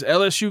 is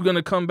LSU going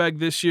to come back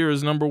this year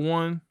as number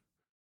 1?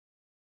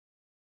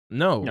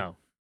 No. No.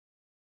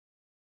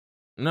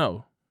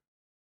 No.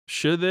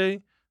 Should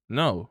they?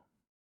 No.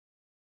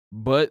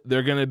 But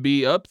they're going to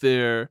be up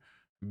there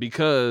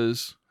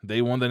because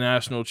they won the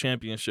national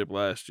championship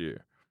last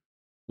year.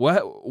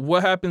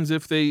 What happens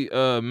if they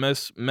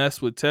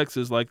mess with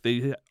Texas like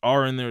they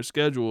are in their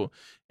schedule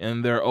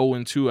and they're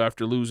 0-2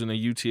 after losing to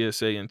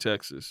UTSA in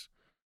Texas?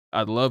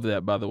 I'd love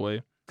that, by the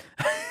way.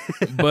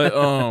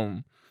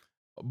 But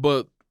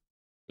but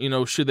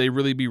should they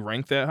really be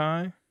ranked that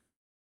high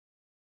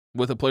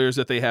with the players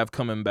that they have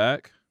coming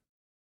back?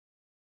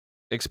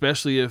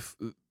 Especially if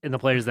And the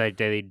players that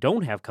they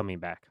don't have coming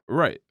back.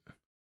 right.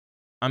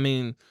 I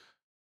mean,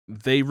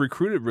 they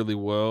recruited really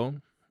well,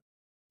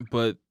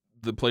 but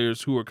the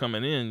players who are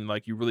coming in,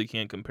 like, you really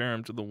can't compare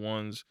them to the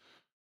ones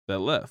that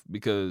left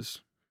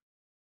because,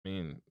 I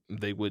mean,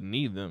 they wouldn't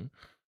need them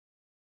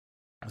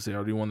because they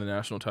already won the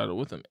national title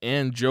with them.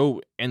 And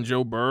Joe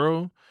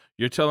Burrow,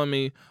 you're telling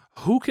me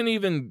who can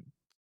even,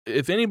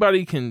 if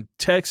anybody can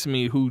text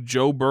me who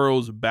Joe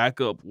Burrow's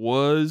backup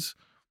was,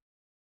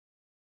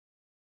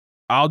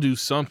 I'll do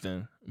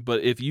something.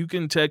 But if you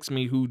can text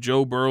me who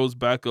Joe Burrow's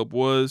backup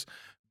was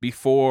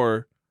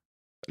before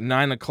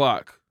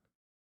 9:00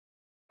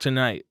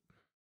 tonight,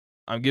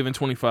 I'm giving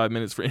 25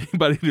 minutes for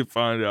anybody to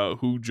find out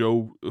who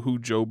Joe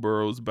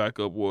Burrow's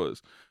backup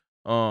was.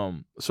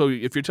 So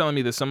if you're telling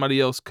me that somebody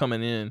else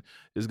coming in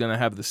is gonna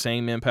have the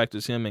same impact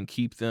as him and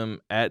keep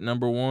them at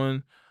number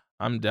 1,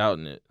 I'm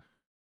doubting it.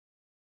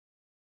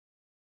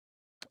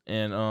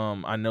 And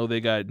I know they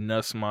got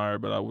Nussmeier,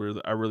 but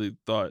I really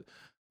thought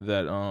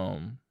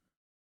that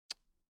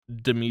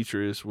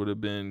Demetrius would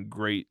have been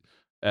great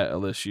at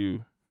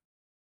LSU.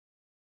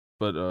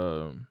 But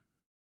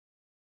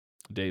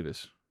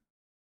Davis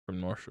from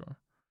North Shore.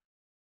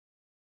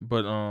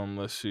 But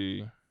let's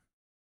see.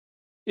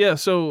 Yeah,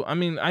 so I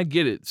mean, I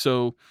get it.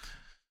 So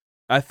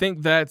I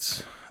think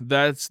that's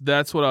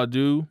what I'll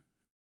do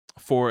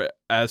for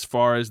as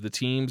far as the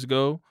teams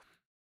go.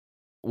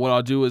 What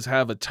I'll do is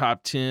have a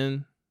top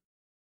 10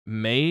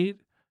 made.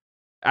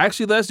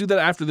 Actually, let's do that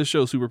after the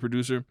show, super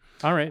producer.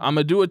 All right. I'm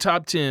gonna do a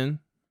top 10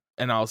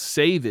 and I'll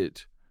save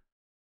it.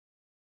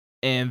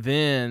 And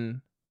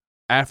then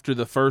after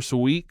the first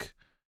week,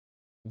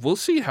 we'll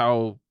see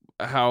how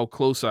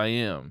close I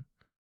am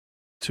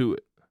to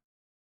it.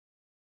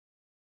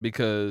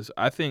 Because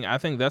I think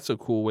that's a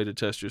cool way to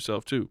test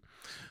yourself too.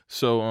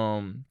 So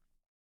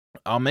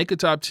I'll make a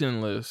top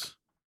 10 list,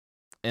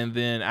 and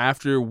then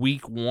after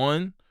week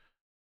 1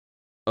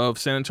 of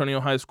San Antonio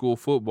High School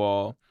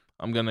football,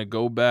 I'm going to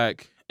go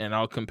back and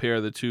I'll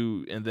compare the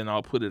two, and then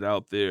I'll put it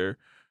out there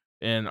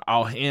and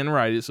I'll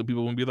handwrite it so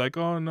people won't be like,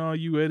 "Oh no,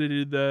 you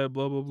edited that,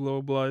 blah blah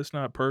blah blah. It's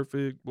not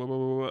perfect, blah blah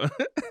blah."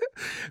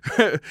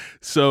 Blah.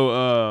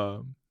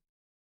 So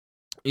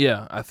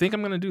yeah, I think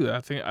I'm gonna do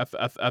that.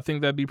 I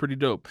think that'd be pretty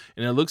dope.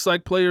 And it looks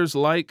like players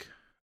like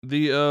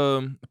the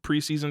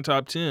preseason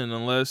top 10,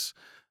 unless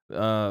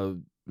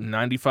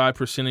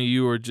 95% of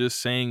you are just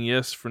saying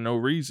yes for no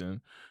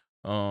reason.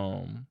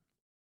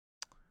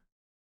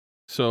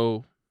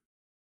 So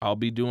I'll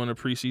be doing a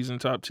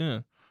preseason top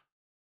 10.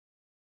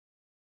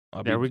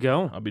 There we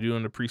go. I'll be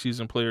doing the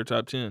preseason player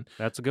top 10.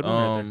 That's a good one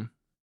right there.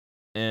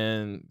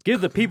 And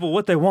Give the people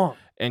what they want.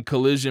 And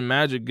Collision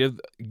Magic,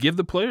 give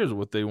the players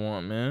what they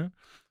want, man.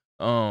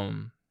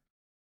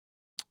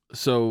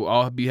 So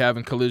I'll be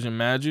having Collision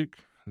Magic.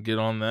 Get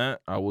on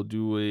that. I will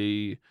do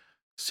a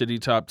city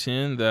top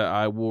 10 that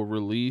I will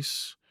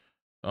release.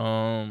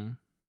 When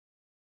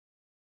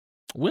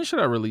should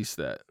I release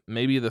that?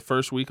 Maybe the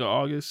first week of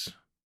August?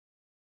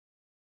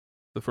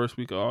 The first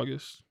week of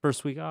August?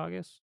 First week of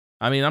August?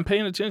 I mean, I'm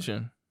paying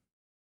attention.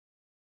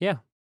 Yeah,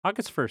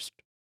 August 1st.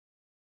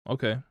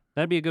 Okay.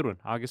 That'd be a good one.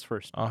 August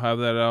 1st. I'll have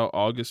that out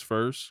August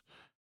 1st.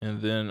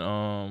 And then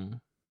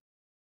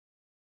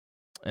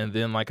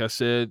like I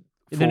said,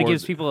 and then it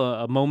gives people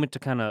a moment to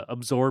kind of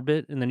absorb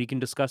it, and then you can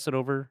discuss it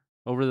over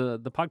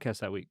the podcast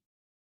that week.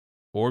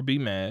 Or be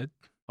mad.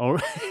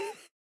 Or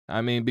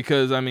I mean,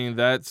 because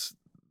it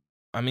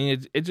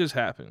just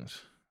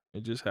happens.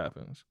 It just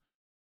happens.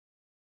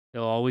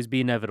 It'll always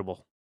be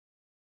inevitable.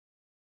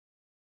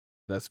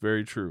 That's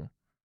very true.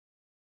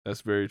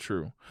 That's very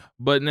true.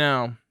 But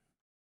now,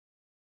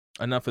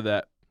 enough of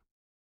that.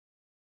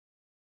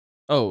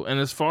 Oh, and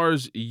as far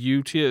as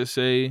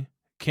UTSA,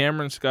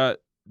 Cameron Scott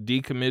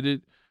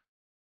decommitted.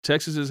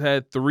 Texas has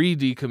had 3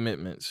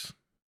 decommitments.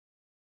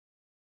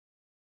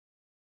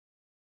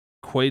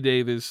 Quay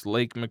Davis,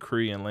 Lake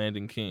McCree, and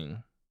Landon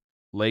King.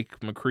 Lake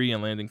McCree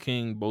and Landon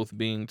King both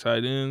being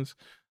tight ends.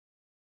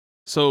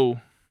 So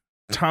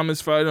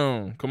Thomas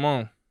Fidone, come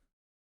on.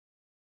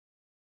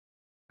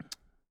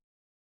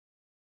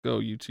 Go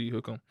UT,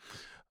 hook 'em.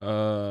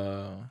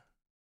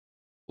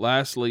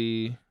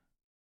 Lastly,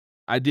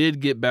 I did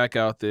get back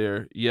out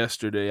there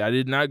yesterday. I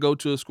did not go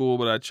to a school,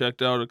 but I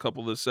checked out a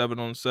couple of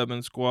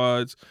 7-on-7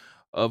 squads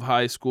of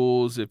high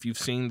schools. If you've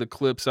seen the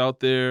clips out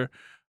there,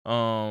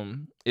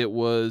 it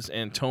was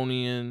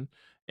Antonian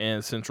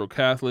and Central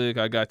Catholic.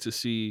 I got to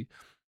see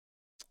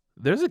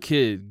there's a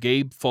kid,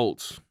 Gabe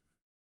Foltz,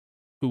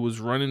 who was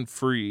running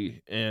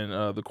free, and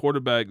the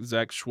quarterback,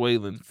 Zach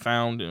Schwalen,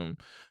 found him.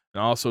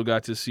 And I also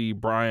got to see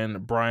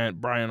Brian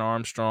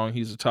Armstrong.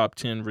 He's a top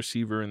 10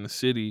 receiver in the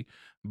city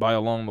by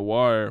along the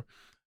wire.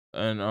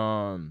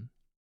 And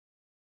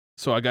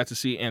so I got to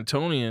see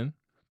Antonian,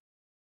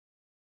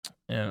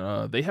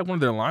 and they had one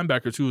of their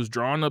linebackers who was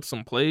drawing up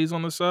some plays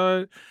on the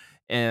side.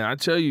 And I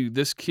tell you,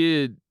 this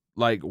kid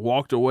like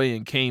walked away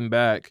and came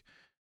back,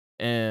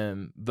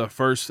 and the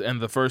first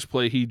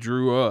play he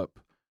drew up,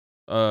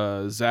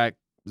 Zach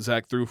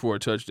threw for a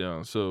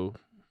touchdown. So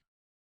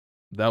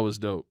that was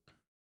dope.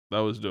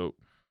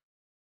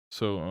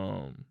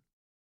 So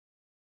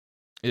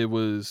it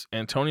was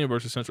Antonian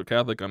versus Central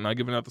Catholic. I'm not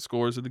giving out the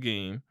scores of the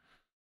game,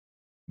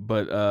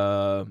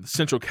 but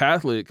Central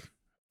Catholic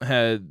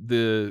had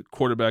the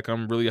quarterback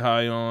I'm really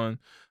high on,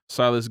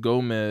 Silas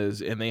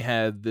Gomez, and they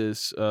had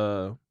this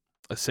a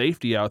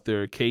safety out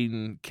there,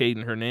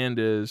 Caden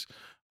Hernandez,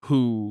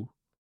 who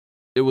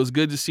it was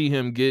good to see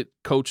him get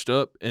coached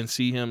up and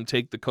see him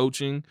take the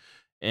coaching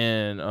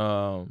and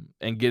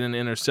get an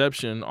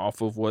interception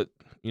off of what,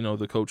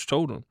 the coach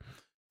told him.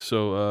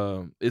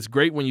 So it's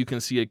great when you can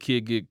see a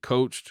kid get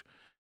coached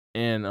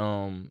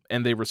and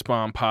they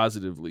respond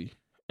positively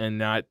and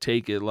not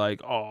take it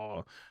like,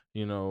 and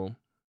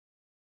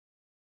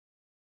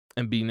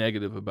be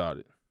negative about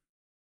it.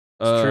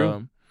 It's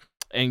true.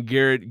 And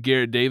Garrett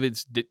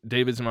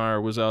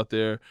Davidsmeyer was out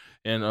there,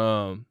 and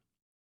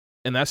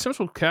that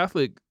Central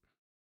Catholic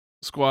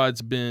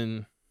squad's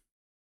been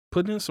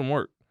putting in some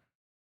work.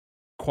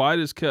 Quiet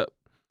as kept.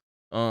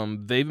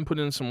 They've been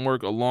putting in some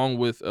work along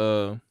with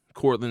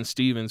Cortland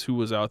Stevens, who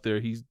was out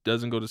there. He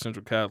doesn't go to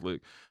Central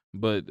Catholic,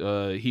 but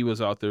he was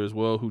out there as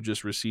well, who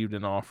just received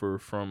an offer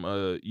from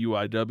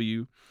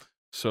UIW.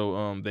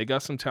 So they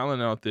got some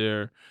talent out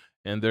there,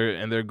 and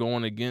they're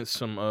going against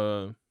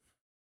some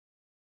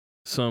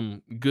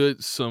good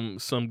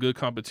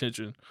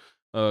competition.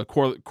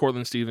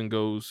 Cortland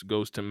Stevens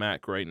goes to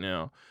MAC right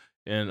now,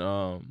 and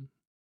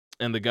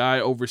the guy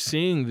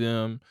overseeing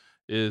them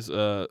is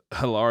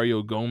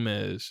Hilario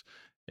Gomez,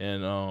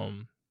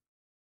 and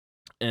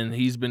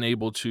he's been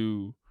able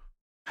to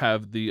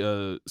have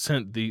the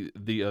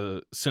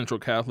Central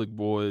Catholic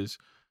boys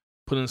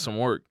put in some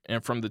work.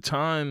 And from the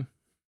time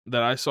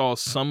that I saw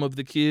some of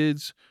the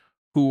kids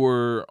who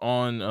were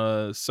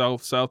on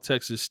South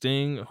Texas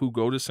Sting who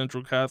go to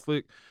Central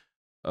Catholic,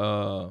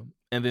 and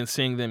then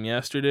seeing them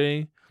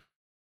yesterday,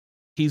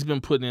 he's been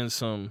putting in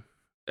some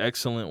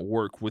excellent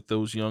work with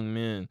those young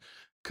men.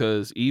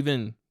 Because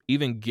even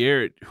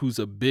Garrett, who's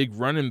a big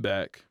running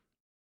back,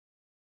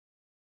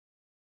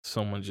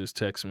 someone just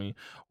texted me,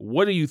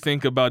 what do you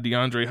think about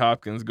DeAndre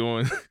Hopkins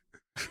going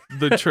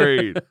the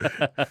trade?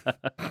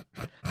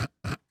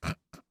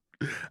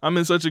 I'm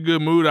in such a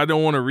good mood. I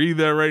don't want to read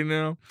that right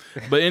now.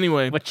 But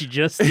anyway. What you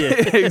just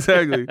did.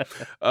 Exactly.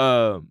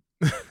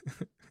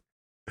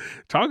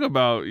 Talk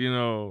about,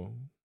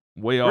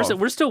 way off.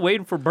 We're still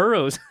waiting for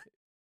Burrows.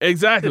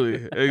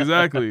 Exactly.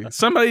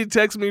 Somebody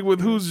text me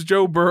with who's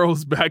Joe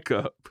Burrow's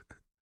backup.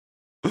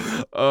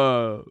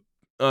 Garrett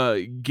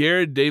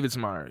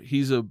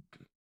Davidsmeyer.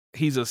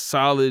 He's a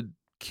solid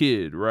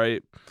kid,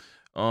 right?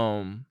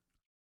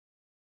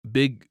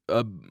 Big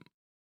a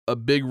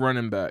big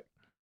running back.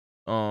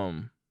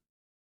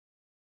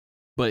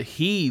 But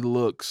he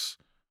looks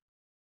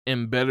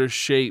in better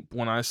shape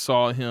when I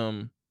saw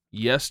him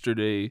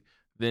yesterday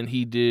than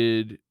he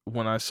did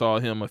when I saw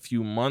him a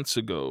few months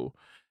ago.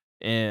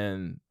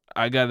 And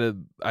I gotta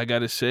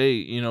say,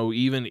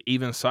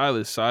 even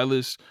Silas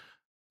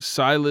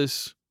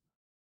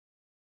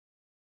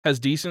has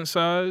decent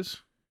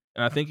size,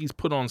 and I think he's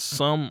put on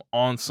some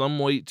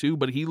weight too,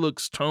 but he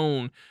looks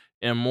toned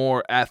and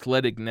more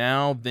athletic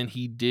now than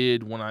he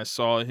did when I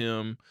saw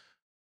him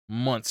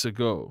months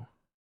ago.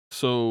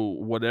 So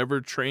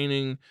whatever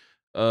training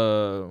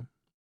Coach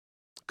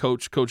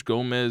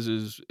Gomez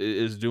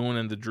is doing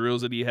and the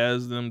drills that he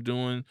has them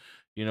doing,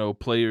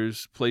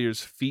 players'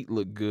 feet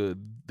look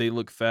good. They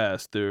look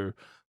fast. Their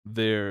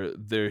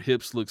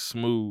hips look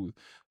smooth.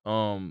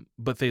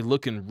 But they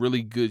look in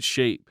really good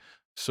shape.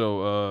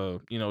 So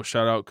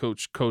shout out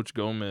Coach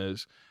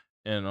Gomez,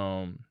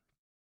 and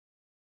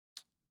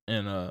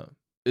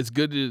it's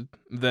good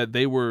that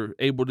they were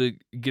able to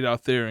get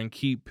out there and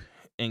keep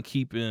in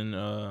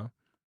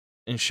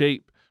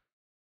shape.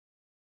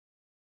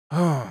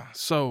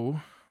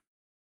 So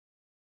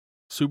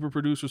super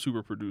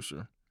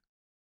producer.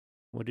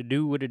 What it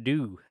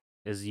do,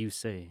 as you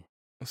say.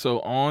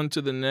 So on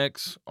to the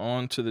next,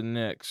 on to the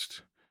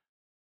next.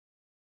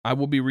 I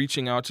will be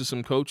reaching out to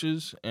some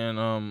coaches, and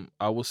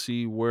I will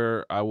see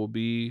where I will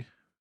be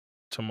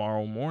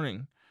tomorrow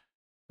morning.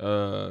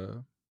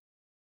 Uh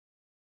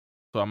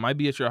so I might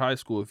be at your high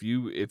school. If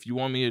you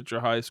want me at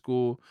your high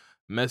school,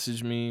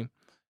 message me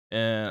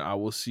and I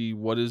will see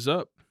what is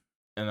up,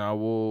 and I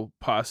will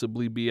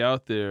possibly be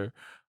out there.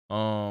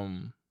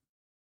 Um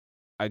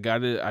I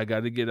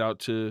gotta get out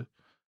to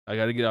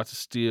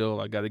Steele.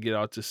 I gotta get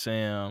out to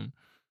Sam.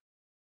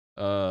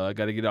 I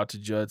gotta get out to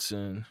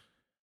Judson.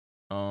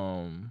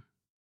 Um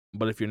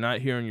but if you're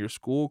not hearing your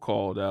school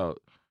called out,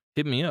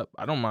 hit me up.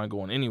 I don't mind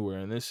going anywhere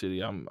in this city.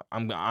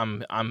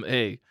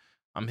 Hey,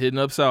 I'm hitting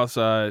up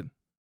Southside.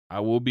 I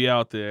will be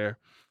out there.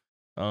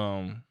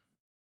 Um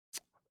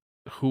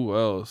who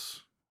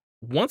else?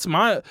 Once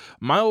my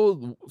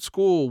old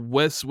school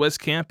West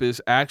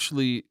Campus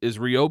actually is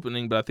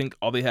reopening, but I think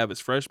all they have is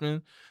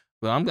freshmen.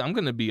 But I'm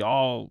gonna be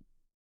all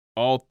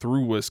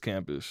through West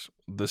Campus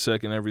the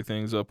second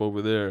everything's up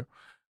over there.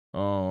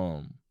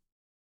 Um,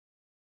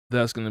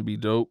 that's gonna be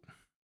dope.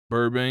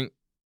 Burbank,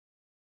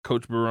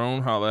 Coach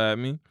Barone, holla at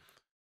me.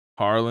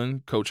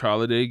 Harlan, Coach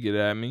Holiday, get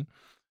at me.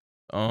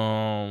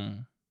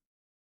 Um,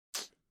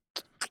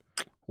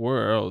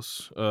 where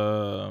else?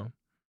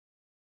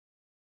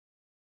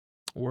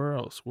 Where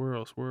else? Where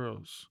else? Where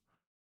else?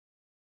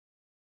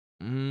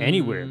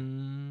 Anywhere.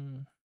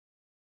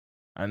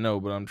 I know,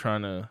 but I'm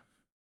trying to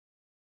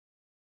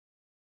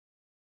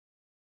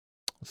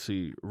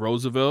see.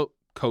 Roosevelt,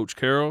 Coach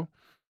Carroll.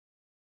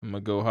 I'm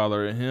gonna go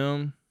holler at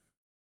him.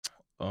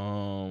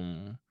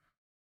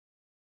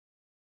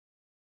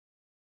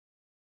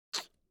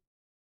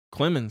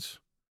 Clemens.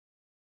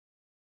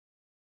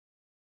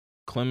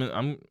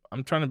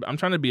 I'm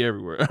trying to be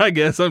everywhere. I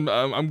guess I'm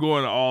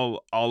going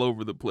all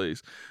over the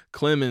place.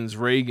 Clemens,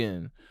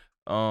 Reagan,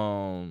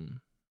 all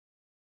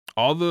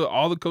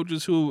the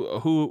coaches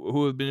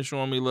who have been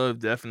showing me love,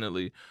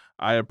 definitely.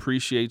 I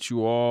appreciate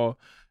you all,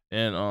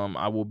 and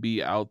I will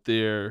be out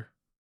there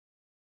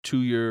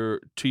to your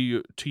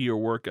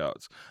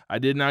workouts. I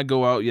did not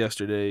go out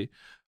yesterday.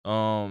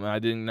 I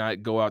did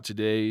not go out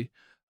today.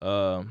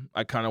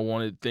 I kind of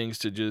wanted things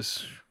to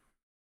just,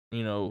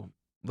 you know,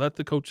 let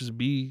the coaches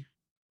be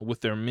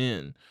with their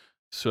men.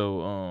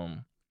 So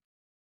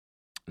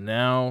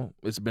now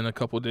it's been a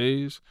couple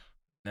days.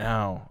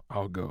 Now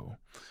I'll go.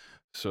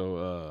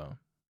 So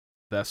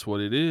that's what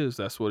it is.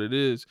 That's what it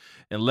is.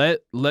 And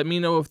let me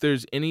know if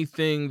there's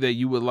anything that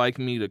you would like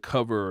me to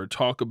cover or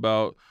talk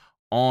about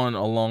on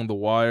Along the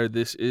Wire.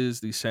 This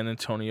is the San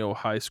Antonio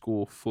High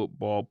School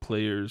Football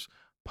Players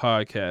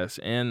Podcast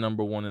and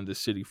number one in the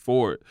city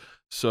for it.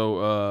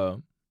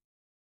 So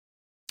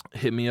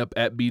hit me up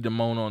at B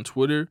Damone on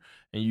Twitter,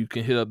 and you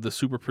can hit up the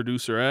super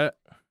producer at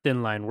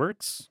Thin Line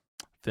Works.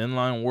 Thin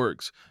Line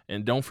Works.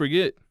 And don't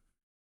forget,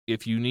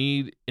 if you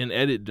need an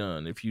edit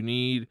done, if you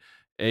need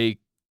a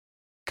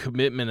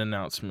commitment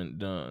announcement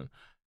done,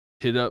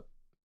 hit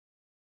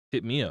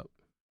me up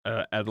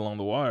at Along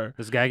the Wire.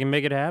 This guy can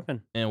make it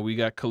happen. And we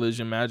got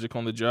Collision Magic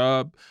on the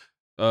job.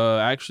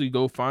 Actually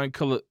go find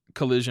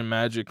Collision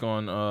Magic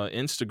on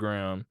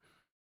Instagram,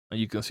 and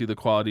you can see the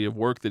quality of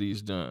work that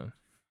he's done.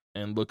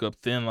 And look up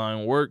Thin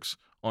Line Works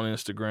on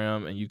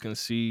Instagram, and you can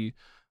see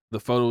the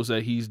photos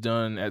that he's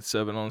done at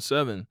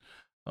 7-on-7.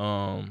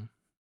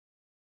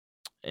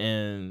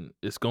 And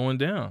it's going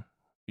down.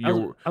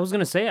 I was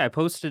gonna say I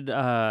posted.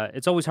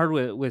 It's always hard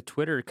with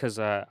Twitter because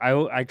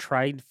I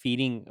tried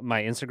feeding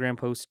my Instagram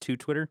post to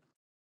Twitter,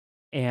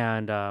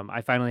 and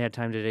I finally had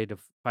time today to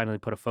finally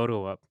put a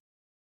photo up,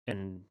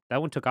 and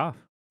that one took off.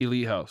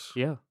 Elite House.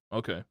 Yeah.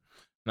 Okay.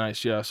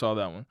 Nice. Yeah, I saw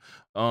that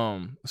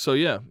one. So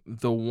yeah,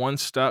 the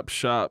one-stop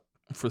shop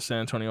for San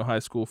Antonio High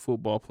School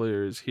football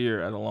players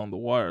here at Along the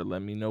Wire.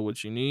 Let me know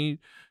what you need.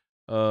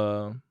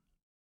 And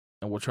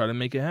we'll try to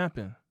make it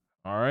happen.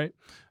 All right.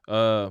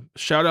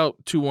 Shout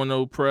out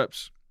 210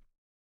 Preps.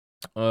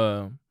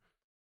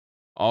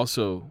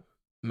 Also,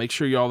 make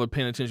sure y'all are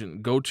paying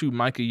attention. Go to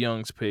Micah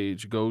Young's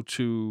page. Go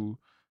to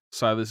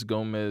Silas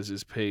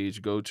Gomez's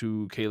page. Go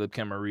to Caleb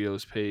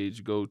Camarillo's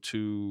page. Go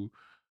to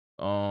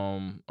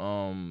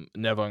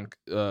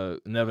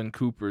Nevin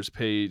Cooper's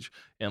page,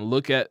 and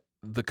look at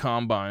the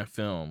combine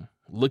film.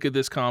 Look at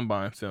this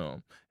combine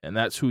film, and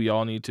that's who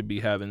y'all need to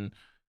be having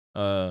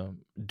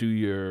do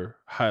your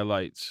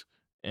highlights,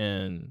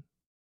 and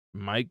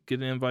might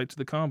get an invite to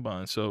the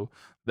combine. So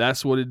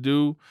that's what it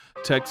do.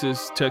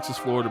 Texas,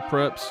 Florida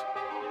Preps.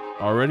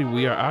 Already,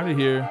 we are out of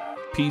here.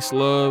 Peace,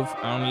 love.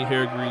 I don't need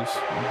hair grease.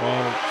 I'm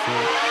bald. So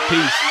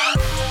peace.